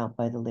that amount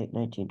by the late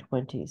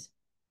 1920s.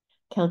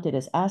 Counted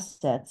as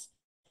assets,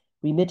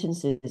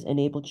 remittances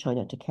enabled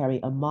China to carry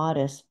a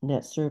modest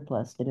net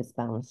surplus in its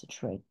balance of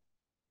trade.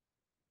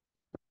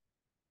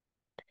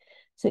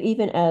 So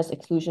even as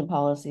exclusion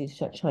policies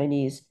shut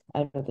Chinese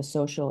out of the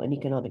social and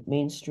economic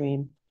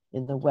mainstream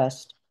in the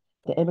West,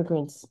 the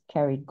immigrants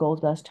carried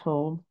gold dust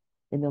home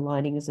in the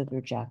linings of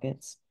their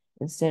jackets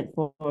and sent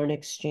foreign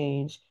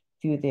exchange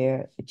through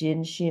their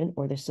jinxian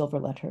or their silver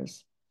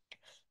letters.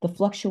 The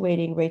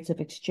fluctuating rates of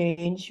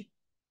exchange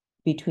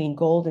between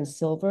gold and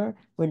silver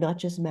were not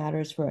just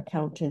matters for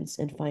accountants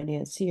and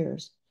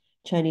financiers.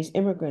 Chinese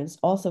immigrants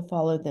also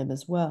followed them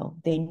as well.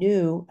 They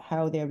knew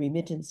how their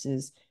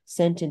remittances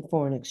sent in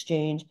foreign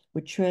exchange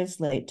would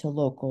translate to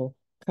local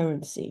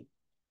currency.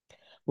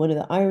 One of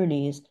the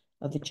ironies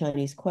of the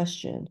Chinese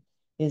question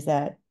is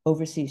that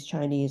overseas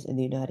Chinese in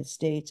the United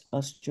States,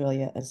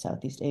 Australia, and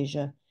Southeast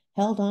Asia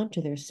held on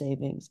to their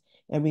savings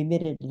and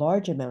remitted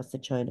large amounts to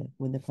China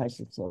when the price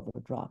of silver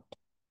dropped.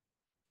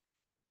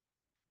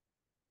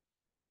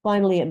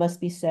 Finally, it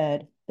must be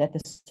said that the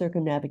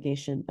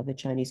circumnavigation of the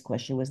Chinese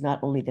question was not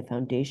only the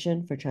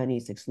foundation for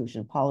Chinese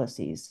exclusion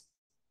policies.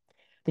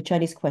 The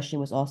Chinese question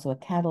was also a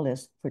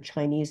catalyst for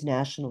Chinese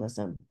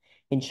nationalism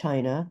in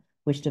China,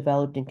 which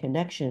developed in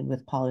connection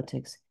with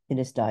politics in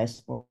its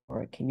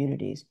diasporic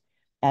communities.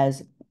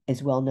 As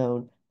is well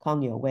known,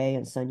 Kang Youwei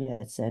and Sun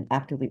Yat-sen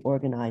actively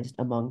organized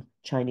among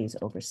Chinese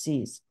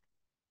overseas.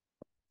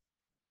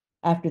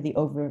 After the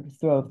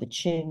overthrow of the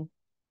Qing,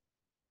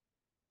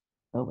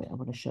 oh wait, I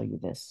want to show you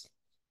this.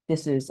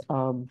 This is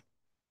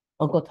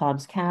Uncle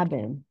Tom's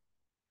Cabin,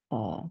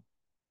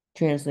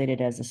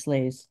 translated as A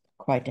Slave's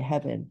Cry to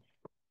Heaven,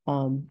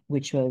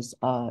 which was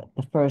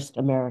the first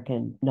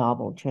American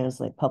novel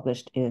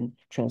published in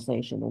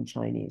translation in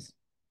Chinese.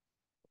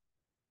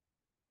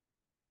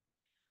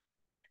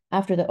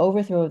 After the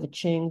overthrow of the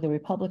Qing, the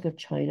Republic of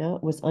China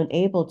was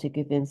unable to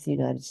convince the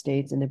United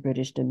States and the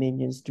British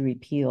dominions to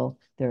repeal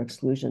their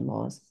exclusion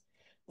laws.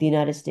 The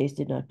United States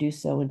did not do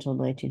so until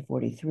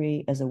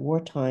 1943 as a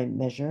wartime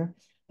measure,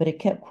 but it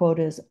kept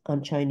quotas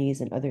on Chinese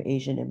and other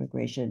Asian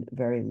immigration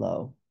very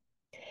low.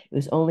 It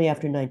was only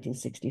after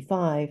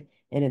 1965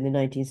 and in the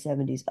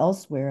 1970s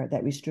elsewhere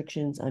that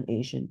restrictions on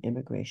Asian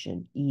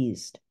immigration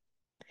eased.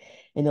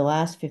 In the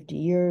last 50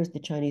 years, the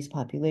Chinese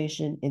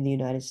population in the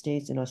United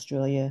States and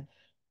Australia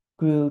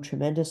grew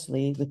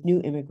tremendously with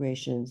new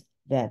immigrations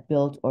that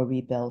built or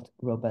rebuilt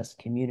robust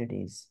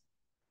communities.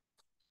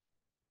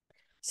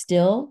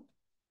 Still,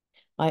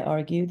 I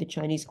argue the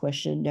Chinese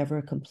question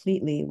never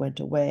completely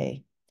went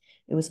away.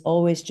 It was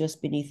always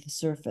just beneath the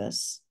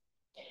surface.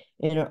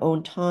 In our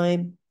own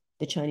time,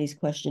 the Chinese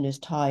question is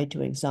tied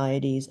to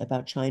anxieties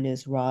about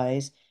China's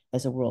rise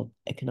as a world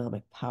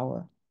economic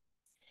power.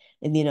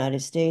 In the United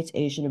States,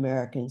 Asian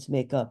Americans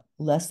make up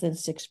less than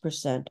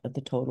 6% of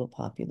the total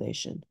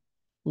population.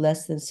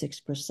 Less than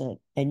 6%.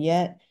 And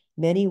yet,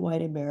 many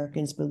white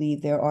Americans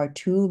believe there are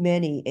too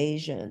many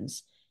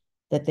Asians,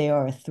 that they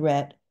are a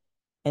threat,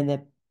 and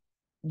that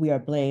we are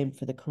blamed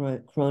for the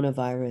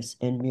coronavirus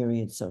and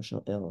myriad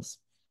social ills.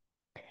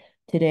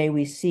 Today,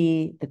 we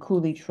see the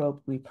coolie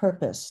trope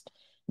repurposed,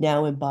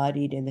 now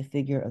embodied in the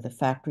figure of the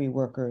factory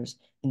workers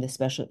in the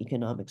special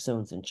economic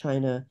zones in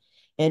China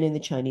and in the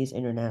Chinese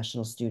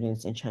international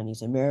students and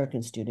Chinese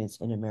American students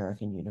in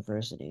American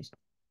universities.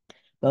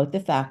 Both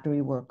the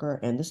factory worker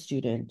and the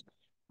student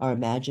are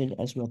imagined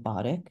as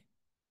robotic,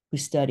 who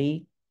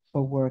study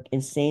or work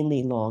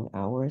insanely long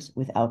hours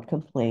without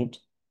complaint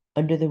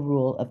under the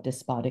rule of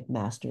despotic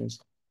masters,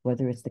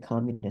 whether it's the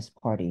Communist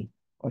Party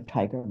or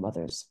tiger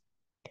mothers.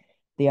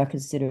 They are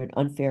considered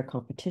unfair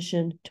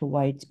competition to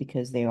whites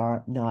because they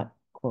are not,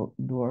 quote,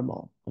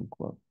 normal,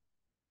 unquote.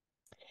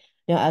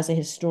 Now, as a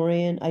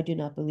historian, I do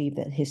not believe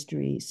that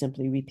history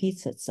simply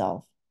repeats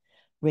itself.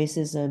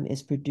 Racism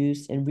is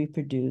produced and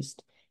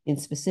reproduced in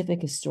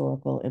specific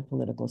historical and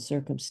political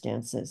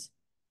circumstances.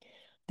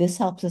 This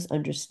helps us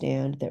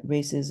understand that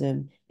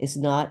racism is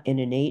not an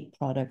innate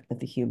product of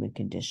the human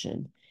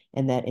condition,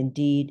 and that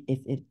indeed, if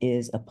it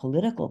is a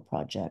political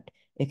project,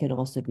 it can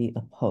also be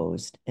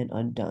opposed and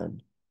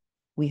undone.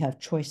 We have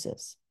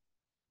choices.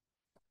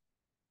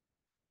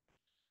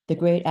 The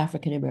great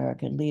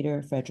African-American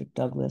leader, Frederick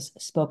Douglass,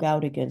 spoke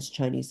out against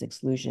Chinese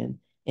exclusion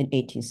in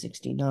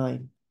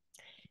 1869.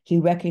 He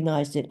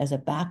recognized it as a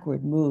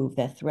backward move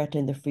that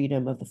threatened the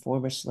freedom of the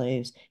former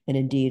slaves and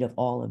indeed of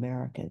all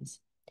Americans.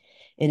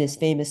 In his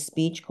famous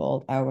speech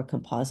called Our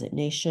Composite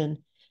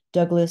Nation,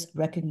 Douglass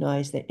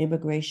recognized that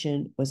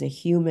immigration was a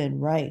human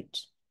right.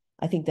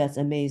 I think that's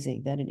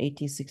amazing that in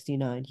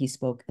 1869 he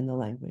spoke in the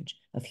language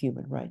of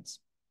human rights.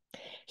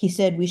 He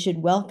said we should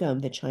welcome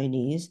the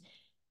Chinese,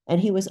 and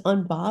he was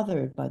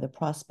unbothered by the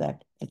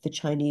prospect that the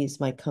Chinese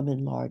might come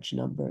in large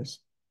numbers.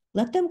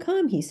 Let them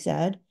come, he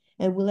said,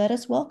 and will let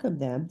us welcome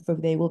them, for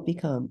they will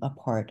become a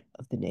part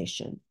of the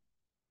nation.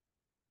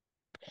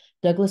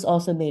 Douglass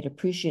also made a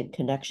prescient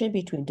connection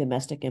between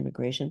domestic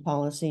immigration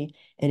policy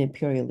and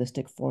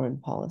imperialistic foreign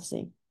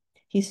policy.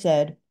 He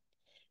said,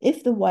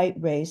 if the white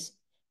race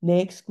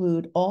may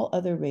exclude all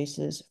other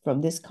races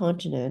from this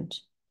continent,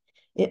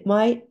 it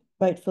might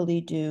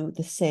rightfully do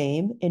the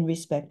same in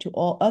respect to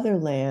all other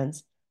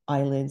lands,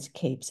 islands,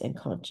 capes, and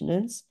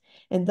continents,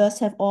 and thus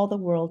have all the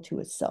world to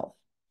itself.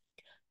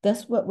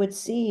 Thus, what would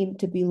seem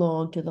to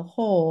belong to the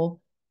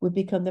whole would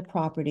become the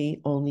property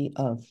only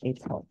of a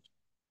part.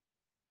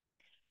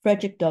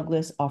 Frederick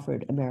Douglass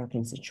offered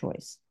Americans a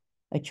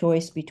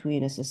choice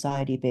between a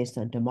society based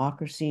on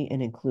democracy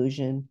and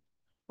inclusion,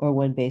 or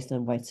one based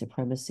on white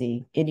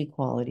supremacy,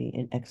 inequality,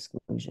 and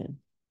exclusion.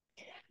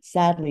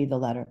 Sadly, the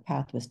latter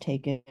path was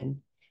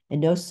taken, in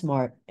no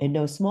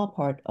small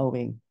part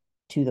owing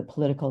to the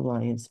political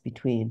alliance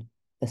between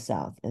the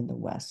South and the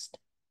West.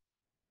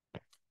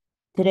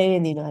 Today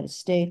in the United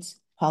States,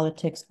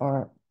 politics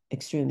are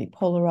extremely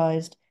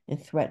polarized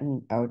and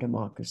threaten our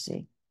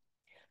democracy.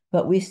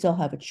 But we still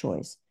have a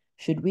choice.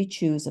 Should we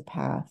choose a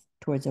path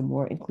towards a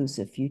more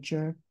inclusive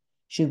future?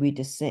 Should we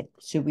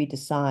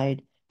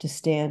decide to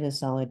stand in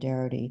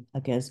solidarity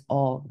against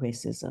all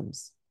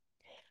racisms?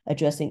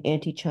 Addressing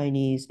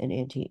anti-Chinese and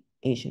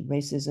anti-Asian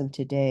racism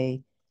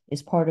today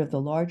is part of the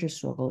larger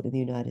struggle in the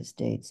United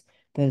States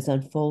that is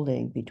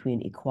unfolding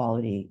between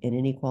equality and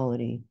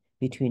inequality,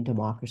 between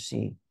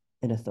democracy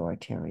and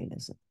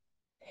authoritarianism.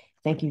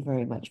 Thank you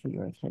very much for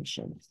your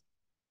attention.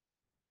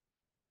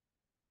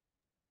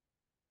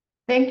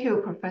 Thank you,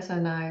 Professor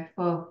Ngai,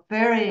 for a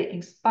very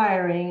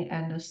inspiring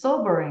and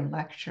sobering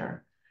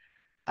lecture.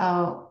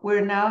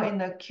 We're now in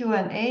the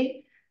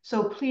Q&A,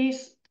 so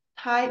please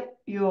type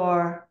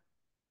your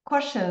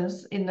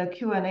questions in the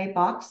Q&A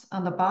box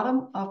on the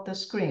bottom of the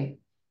screen.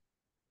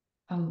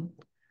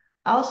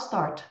 I'll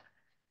start.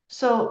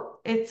 So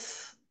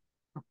it's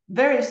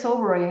very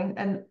sobering,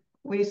 and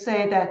we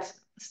say that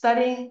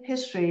studying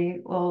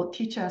history will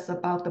teach us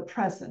about the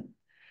present.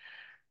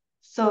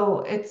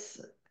 So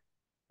it's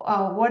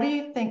what do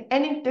you think,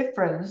 any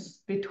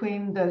difference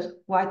between the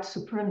white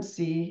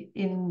supremacy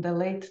in the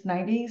late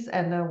 90s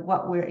and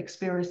what we're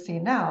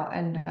experiencing now?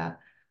 And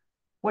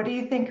what do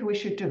you think we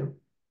should do?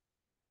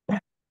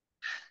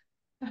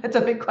 It's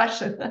a big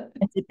question.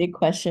 It's a big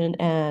question,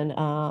 and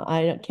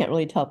I can't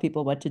really tell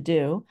people what to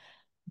do.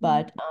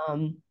 But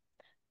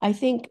I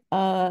think,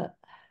 since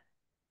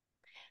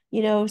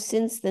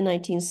the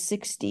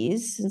 1960s,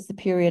 since the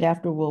period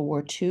after World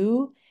War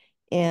II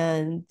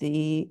and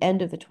the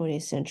end of the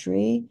 20th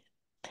century,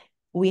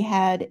 we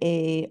had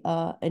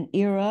an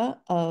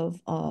era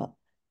of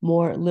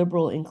more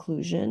liberal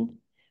inclusion.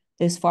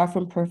 It's far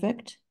from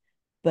perfect,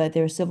 but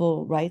there are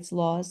civil rights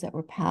laws that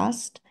were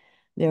passed.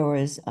 There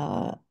was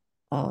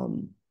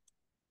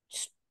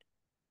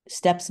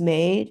steps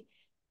made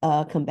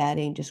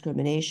combating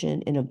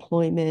discrimination in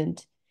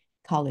employment,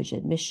 college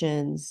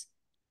admissions,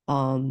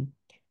 real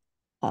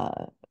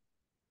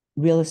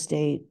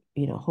estate,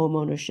 home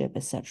ownership,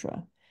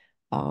 etc.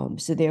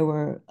 So there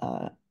were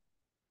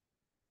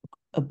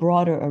a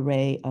broader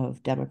array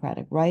of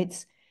democratic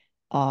rights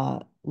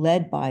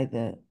led by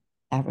the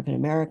African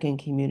American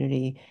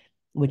community,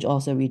 which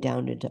also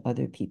redounded to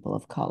other people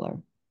of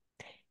color.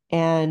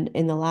 And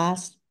in the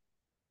last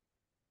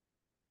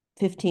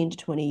 15 to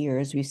 20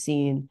 years, we've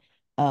seen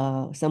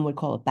some would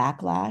call it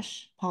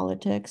backlash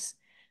politics,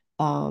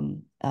 a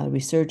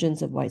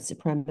resurgence of white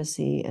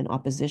supremacy and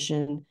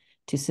opposition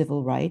to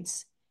civil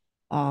rights.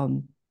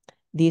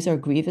 These are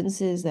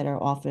grievances that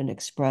are often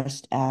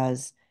expressed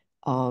as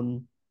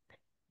the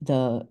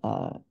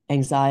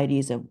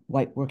anxieties of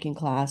white working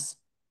class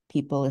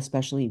people,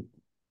 especially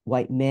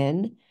white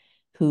men,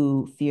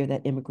 who fear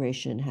that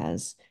immigration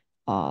has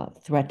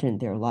threatened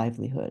their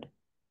livelihood.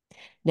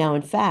 Now,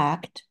 in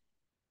fact,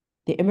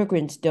 the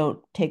immigrants don't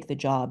take the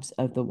jobs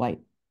of the white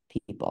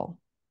people.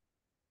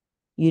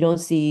 You don't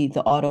see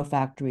the auto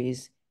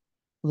factories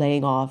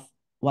laying off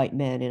white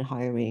men and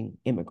hiring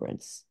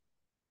immigrants.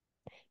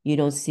 You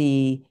don't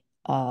see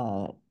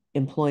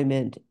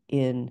employment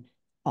in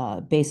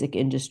basic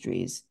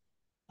industries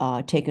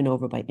taken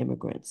over by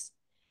immigrants.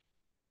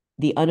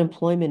 The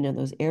unemployment in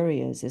those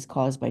areas is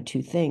caused by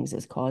two things.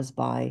 It's caused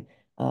by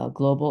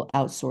global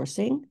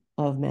outsourcing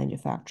of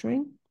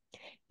manufacturing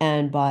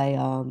and by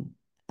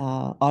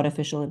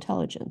artificial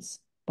intelligence,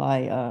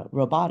 by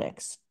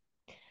robotics.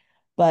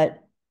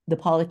 But the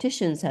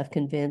politicians have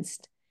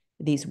convinced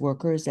these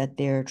workers that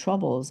their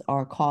troubles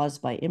are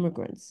caused by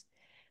immigrants.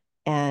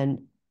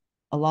 And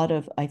a lot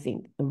of, I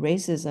think, the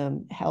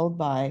racism held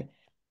by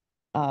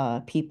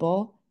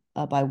people,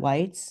 by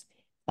whites,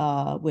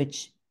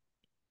 which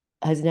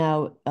has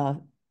now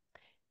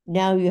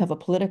you have a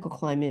political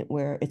climate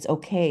where it's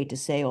okay to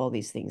say all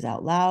these things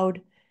out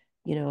loud.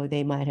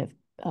 They might have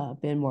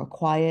been more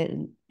quiet,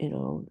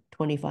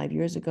 25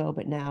 years ago,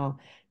 but now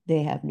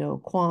they have no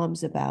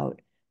qualms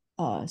about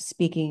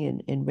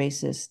speaking in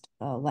racist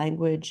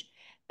language.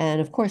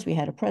 And of course, we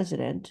had a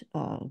president,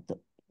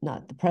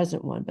 not the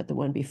present one, but the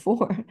one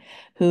before,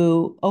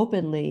 who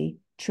openly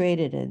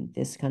traded in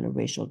this kind of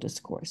racial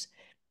discourse.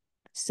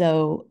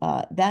 So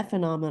that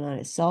phenomenon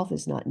itself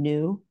is not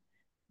new.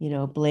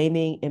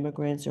 Blaming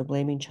immigrants or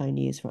blaming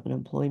Chinese for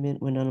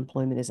unemployment when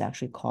unemployment is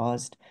actually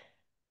caused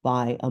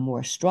by a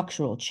more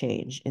structural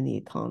change in the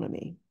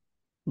economy,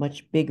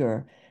 much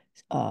bigger,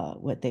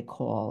 what they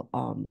call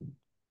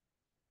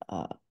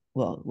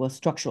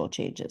structural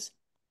changes.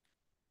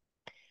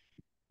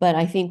 But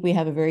I think we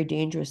have a very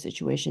dangerous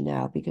situation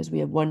now because we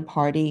have one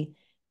party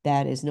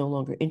that is no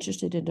longer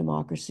interested in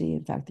democracy.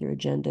 In fact, their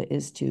agenda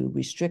is to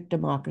restrict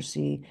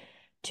democracy,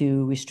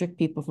 to restrict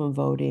people from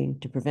voting,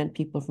 to prevent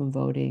people from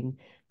voting,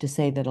 to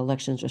say that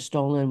elections are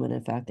stolen when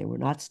in fact they were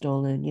not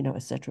stolen, you know,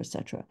 et cetera, et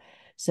cetera.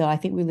 So I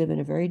think we live in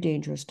a very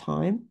dangerous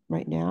time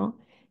right now.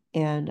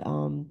 And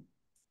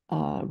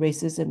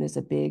racism is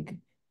a big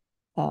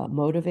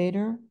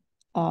motivator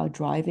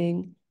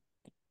driving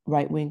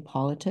right-wing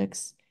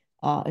politics.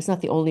 It's not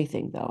the only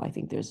thing, though. I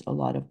think there's a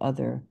lot of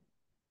other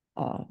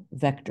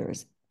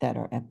vectors that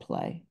are at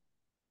play.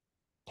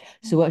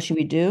 So what should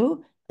we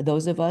do?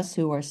 Those of us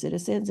who are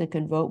citizens and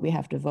can vote, we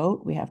have to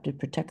vote. We have to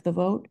protect the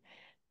vote.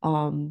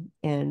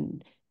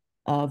 And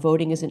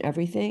voting isn't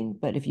everything,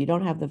 but if you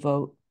don't have the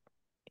vote,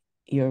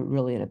 you're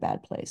really in a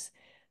bad place.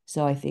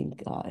 So I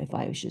think if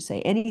I should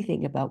say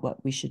anything about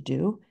what we should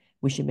do,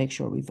 we should make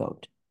sure we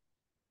vote.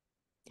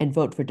 And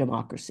vote for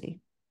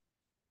democracy.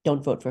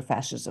 Don't vote for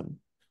fascism.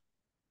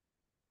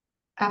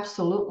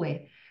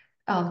 Absolutely.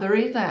 The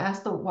reason I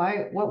asked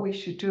what we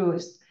should do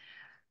is,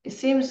 it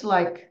seems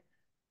like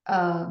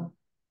for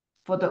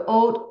the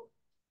old,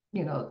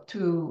 you know,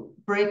 to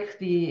break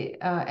the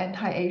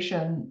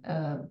anti-Asian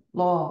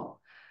law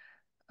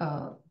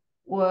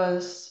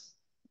was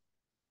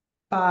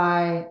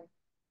by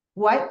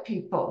white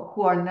people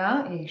who are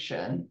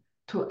non-Asian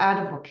to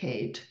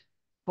advocate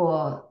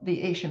for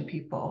the Asian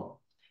people.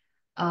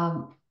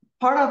 Part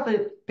of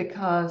it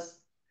because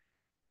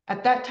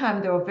at that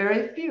time there were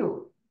very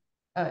few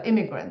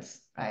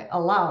immigrants, right,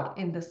 allowed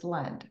in this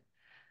land.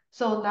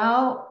 So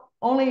now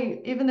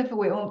even if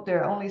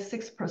there are only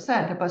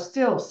 6%, but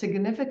still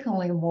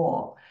significantly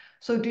more.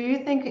 So do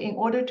you think in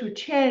order to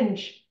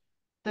change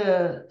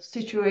the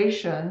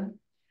situation,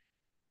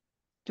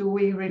 do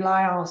we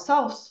rely on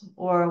ourselves,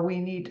 or we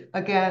need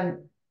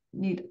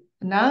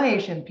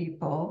non-Asian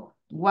people,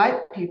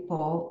 white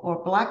people,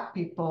 or Black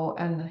people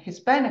and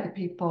Hispanic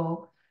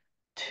people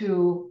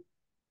to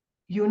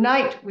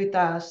unite with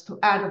us to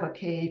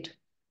advocate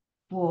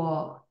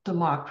for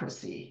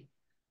democracy?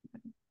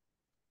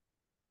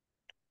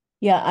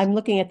 Yeah, I'm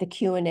looking at the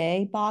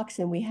Q&A box,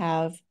 and we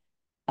have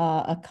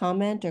a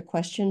comment or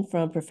question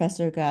from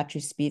Professor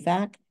Gayatri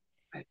Spivak.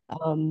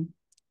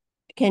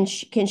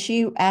 Can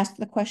she ask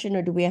the question,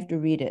 or do we have to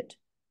read it?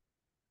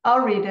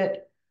 I'll read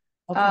it.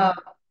 Okay.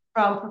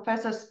 From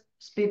Professor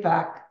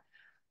Spivak.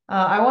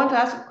 I want to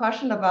ask a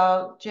question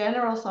about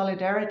general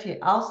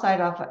solidarity outside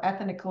of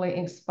ethnically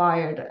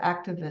inspired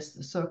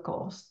activist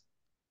circles.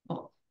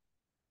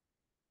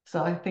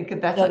 So I think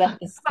that's a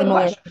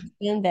similar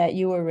question that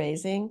you were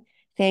raising.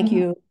 Thank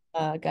you,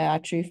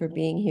 Gayatri, for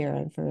being here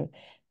and for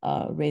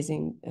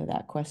raising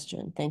that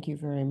question. Thank you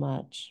very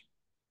much.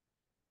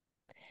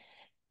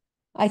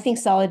 I think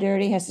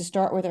solidarity has to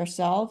start with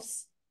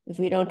ourselves. If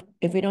we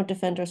don't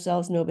defend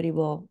ourselves, nobody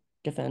will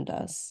defend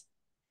us.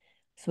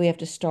 So we have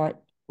to start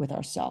with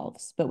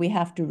ourselves, but we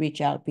have to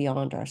reach out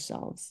beyond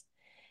ourselves.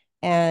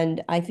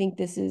 And I think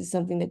this is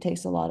something that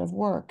takes a lot of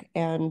work.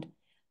 And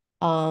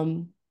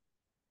oh,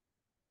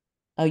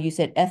 you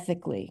said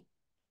ethically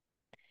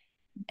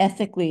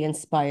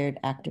inspired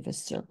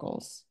activist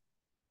circles.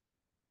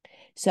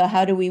 So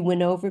how do we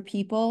win over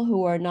people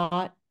who are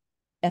not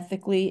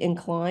ethically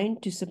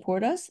inclined to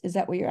support us? Is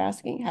that what you're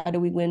asking? How do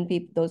we win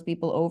those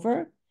people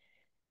over?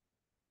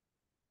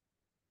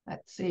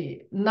 Let's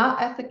see,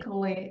 not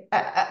ethnically,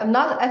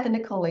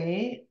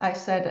 I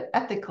said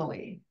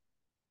ethically.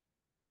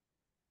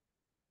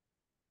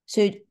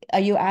 So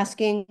are you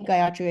asking,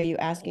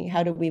 Gayatri,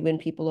 how do we win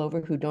people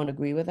over who don't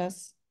agree with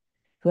us,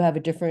 who have a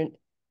different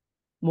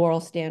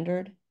moral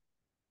standard?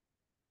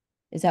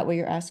 Is that what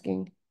you're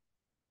asking?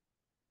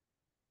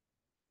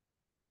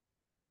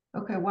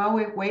 Okay, while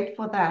we wait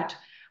for that.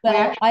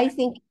 Well, I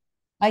think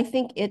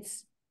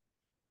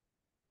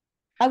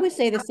I would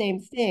say the same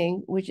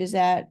thing, which is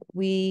that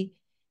if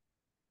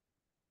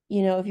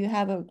you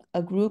have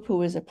a group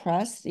who is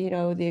oppressed,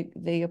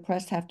 the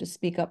oppressed have to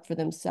speak up for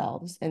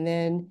themselves. And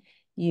then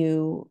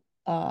you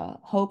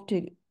hope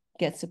to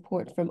get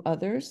support from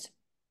others.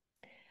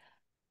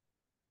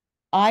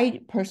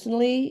 I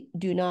personally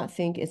do not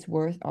think it's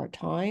worth our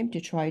time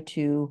to try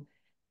to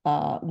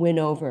win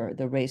over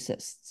the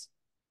racists.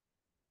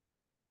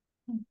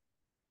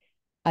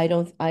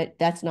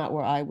 That's not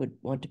where I would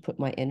want to put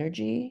my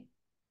energy.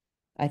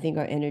 I think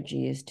our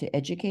energy is to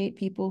educate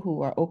people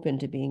who are open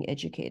to being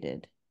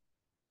educated.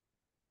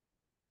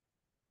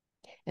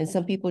 And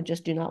some people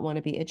just do not want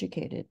to be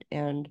educated.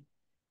 And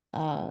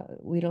there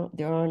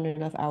aren't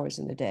enough hours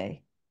in the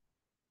day.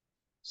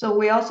 So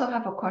we also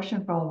have a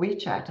question from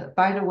WeChat.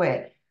 By the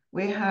way,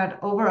 we had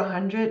over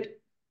 100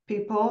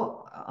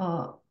 people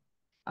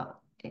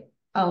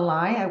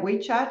online at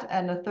WeChat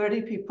and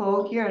 30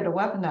 people here at the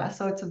webinar.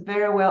 So it's a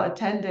very well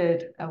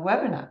attended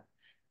webinar.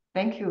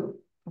 Thank you,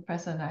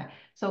 Professor Ngai.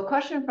 So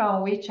question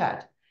from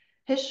WeChat.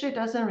 History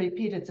doesn't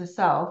repeat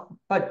itself,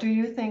 but do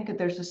you think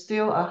there's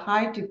still a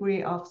high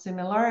degree of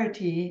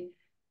similarity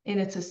in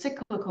its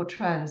cyclical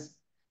trends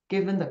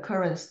given the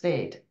current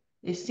state?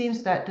 it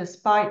seems that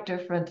despite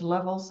different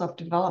levels of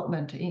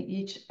development in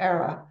each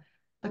era,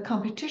 the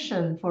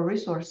competition for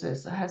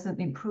resources hasn't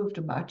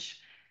improved much,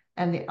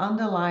 and the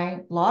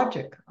underlying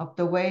logic of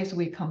the ways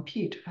we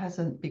compete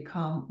hasn't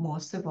become more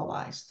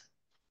civilized.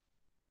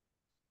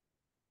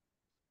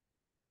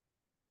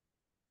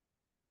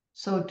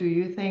 So do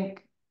you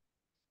think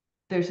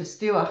there's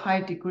still a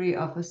high degree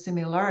of a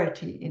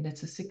similarity in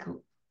its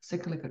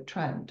cyclical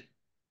trend?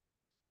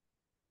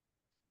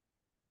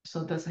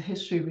 So does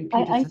history repeat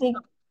I itself? think,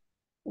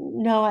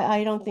 no,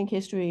 I don't think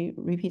history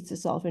repeats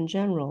itself in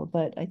general,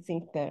 but I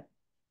think that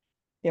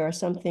there are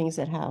some things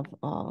that have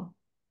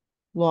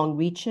long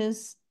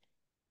reaches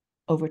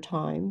over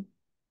time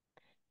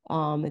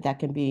that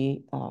can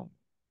be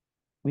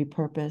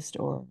repurposed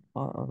or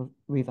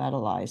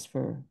revitalized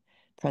for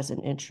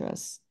present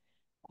interests.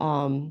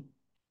 I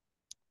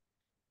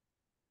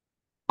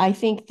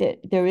think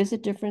that there is a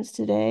difference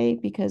today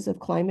because of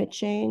climate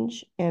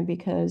change and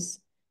because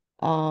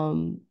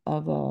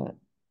of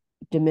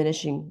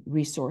diminishing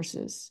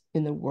resources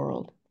in the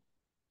world.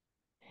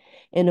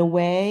 In a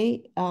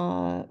way,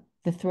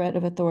 the threat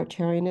of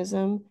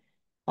authoritarianism,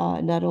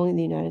 not only in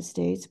the United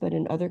States, but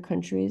in other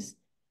countries,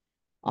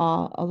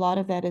 a lot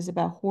of that is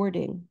about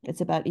hoarding.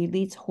 It's about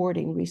elites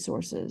hoarding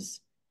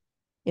resources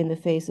in the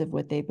face of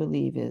what they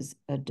believe is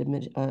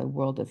a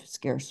world of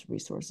scarce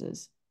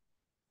resources.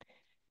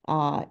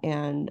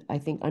 And I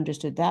think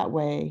understood that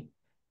way,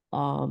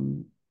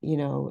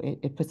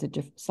 it puts a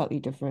slightly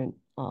different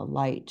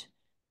light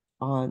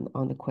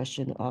on the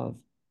question of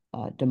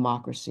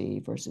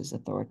democracy versus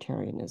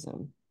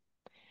authoritarianism.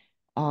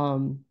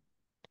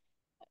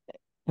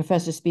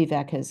 Professor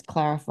Spivak has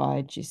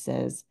clarified, she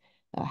says,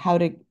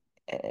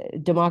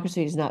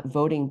 democracy is not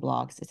voting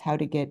blocks, it's how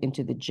to get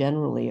into the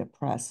generally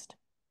oppressed.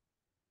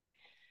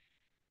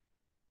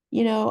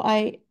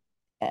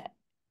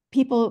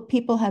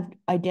 People have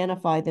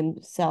identified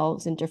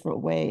themselves in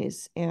different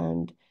ways,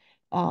 and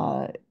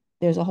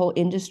there's a whole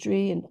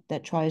industry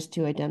that tries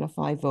to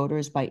identify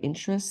voters by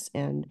interests,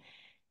 and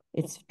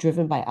it's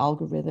driven by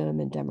algorithm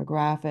and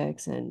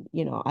demographics, and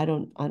I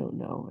don't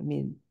know. I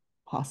mean,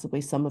 possibly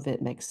some of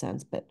it makes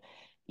sense, but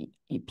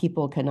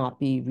people cannot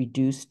be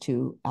reduced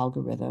to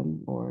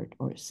algorithm or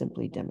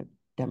simply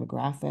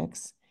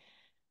demographics.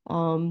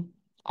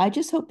 I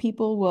just hope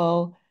people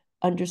will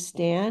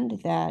understand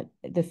that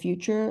the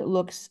future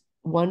looks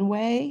one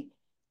way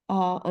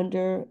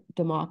under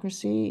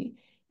democracy.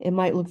 It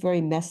might look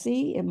very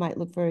messy. It might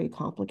look very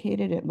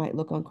complicated. It might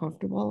look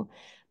uncomfortable.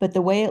 But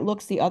the way it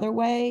looks the other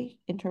way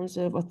in terms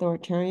of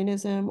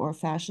authoritarianism or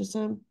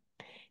fascism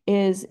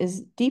is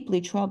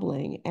deeply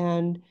troubling.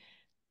 And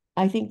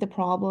I think the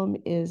problem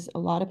is a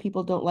lot of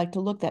people don't like to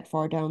look that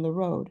far down the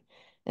road.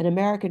 And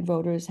American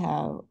voters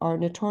are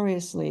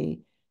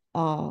notoriously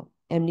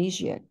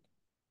amnesiac.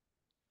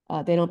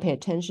 They don't pay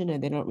attention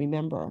and they don't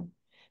remember.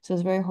 So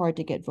it's very hard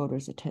to get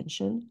voters'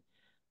 attention.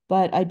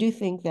 But I do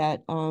think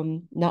that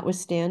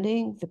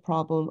notwithstanding the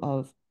problem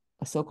of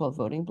so-called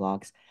voting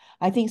blocks,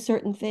 I think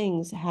certain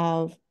things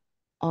have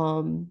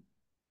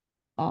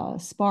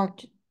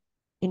sparked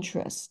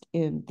interest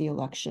in the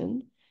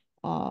election.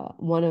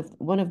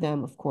 One of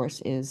them, of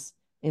course, is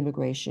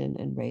immigration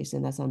and race,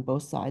 and that's on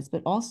both sides,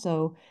 but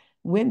also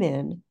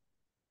women,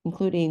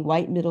 including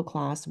white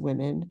middle-class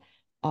women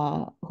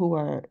who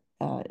are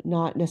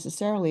not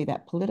necessarily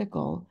that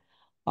political,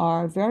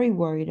 are very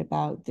worried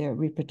about their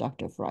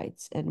reproductive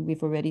rights. And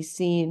we've already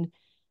seen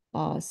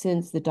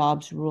since the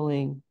Dobbs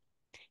ruling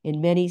in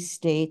many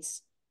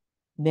states,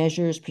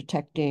 measures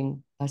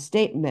protecting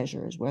state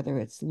measures, whether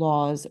it's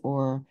laws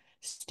or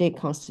state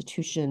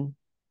constitutional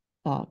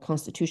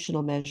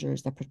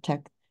measures that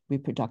protect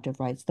reproductive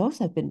rights. Those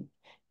have been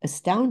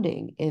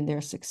astounding in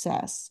their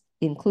success,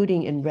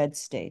 including in red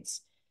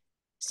states.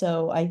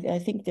 So I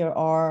think there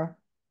are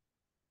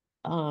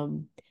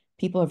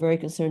people are very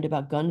concerned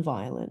about gun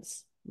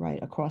violence,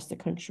 right, across the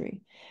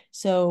country.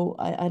 So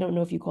I don't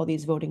know if you call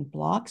these voting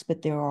blocks,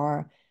 but there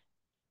are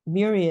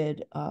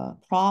myriad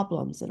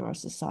problems in our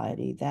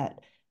society that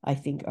I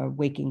think are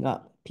waking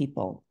up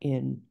people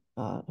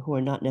who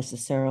are not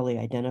necessarily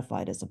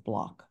identified as a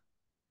bloc.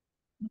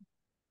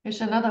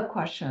 Here's another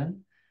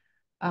question.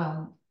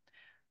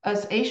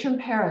 As Asian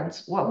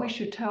parents, what we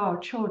should tell our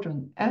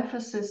children,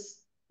 emphasis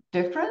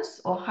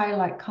difference or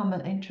highlight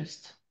common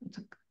interest? It's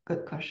a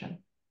good question.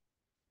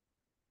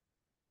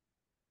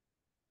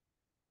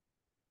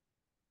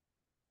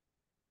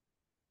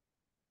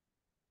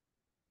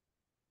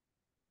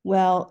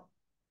 Well,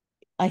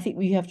 I think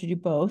we have to do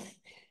both.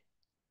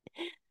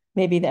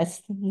 Maybe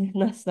that's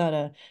not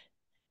a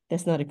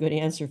good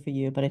answer for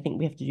you, but I think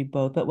we have to do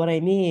both. But what I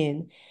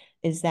mean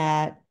is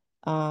that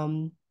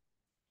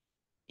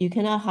you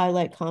cannot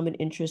highlight common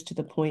interest to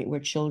the point where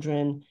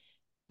children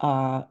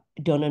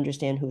don't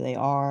understand who they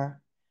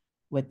are,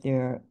 what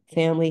their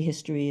family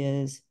history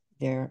is,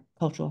 their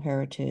cultural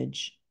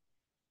heritage.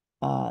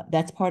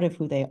 That's part of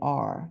who they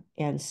are.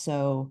 And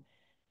so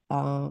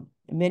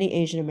many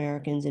Asian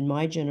Americans in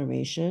my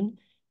generation,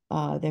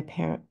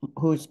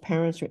 whose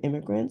parents were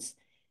immigrants,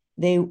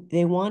 they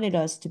wanted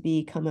us to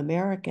become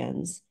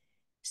Americans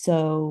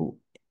So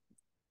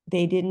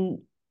they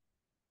didn't,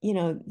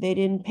 they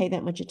didn't pay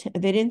that much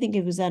attention. They didn't think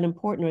it was that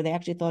important, or they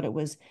actually thought it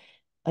was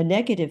a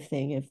negative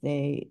thing if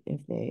they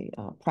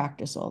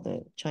practice all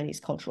the Chinese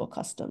cultural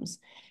customs.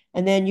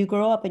 And then you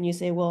grow up and you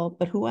say, well,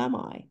 but who am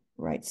I?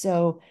 Right.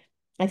 So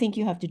I think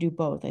you have to do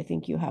both. I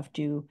think you have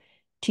to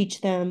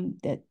teach them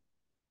that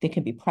they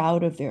can be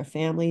proud of their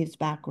family's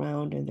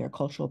background and their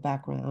cultural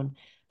background,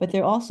 but they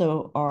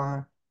also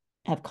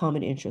have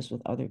common interests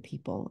with other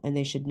people, and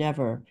they should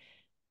never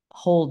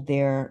hold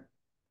their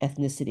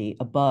ethnicity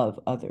above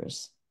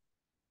others.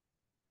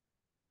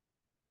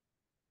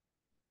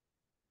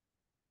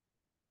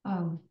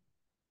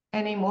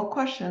 Any more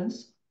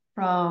questions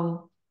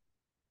from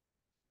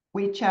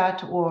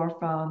WeChat or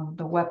from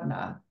the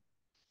webinar?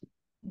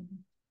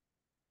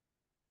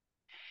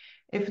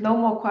 If no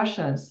more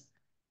questions,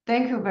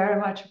 thank you very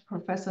much,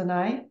 Professor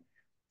Ngai,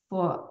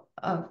 for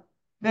a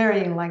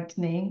very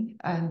enlightening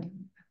and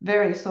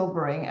very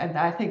sobering. And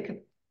I think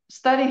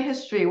studying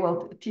history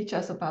will teach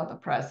us about the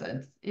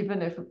present,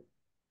 even if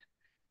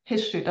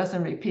history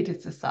doesn't repeat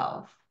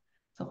itself.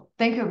 So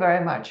thank you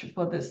very much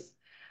for this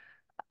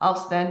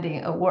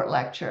outstanding award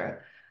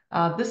lecture.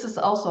 This is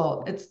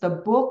also, it's the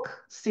book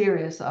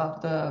series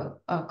of the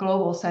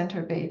Global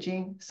Center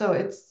Beijing. So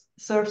it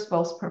serves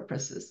both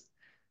purposes.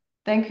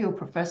 Thank you,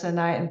 Professor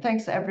Ngai, and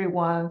thanks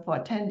everyone for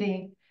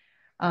attending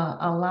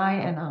online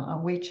and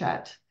on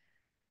WeChat.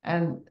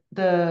 And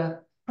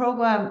the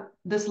program,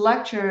 this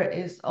lecture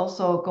is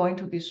also going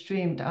to be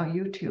streamed on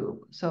YouTube,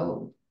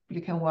 so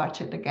you can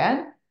watch it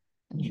again.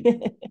 So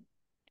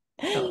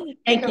thank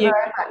Thank you you.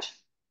 very much.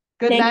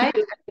 Good Thank night,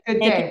 you. good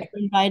Thank you day. for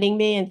inviting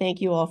me, and thank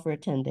you all for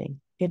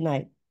attending. Good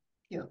night.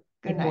 Thank you.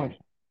 Good Good night. morning.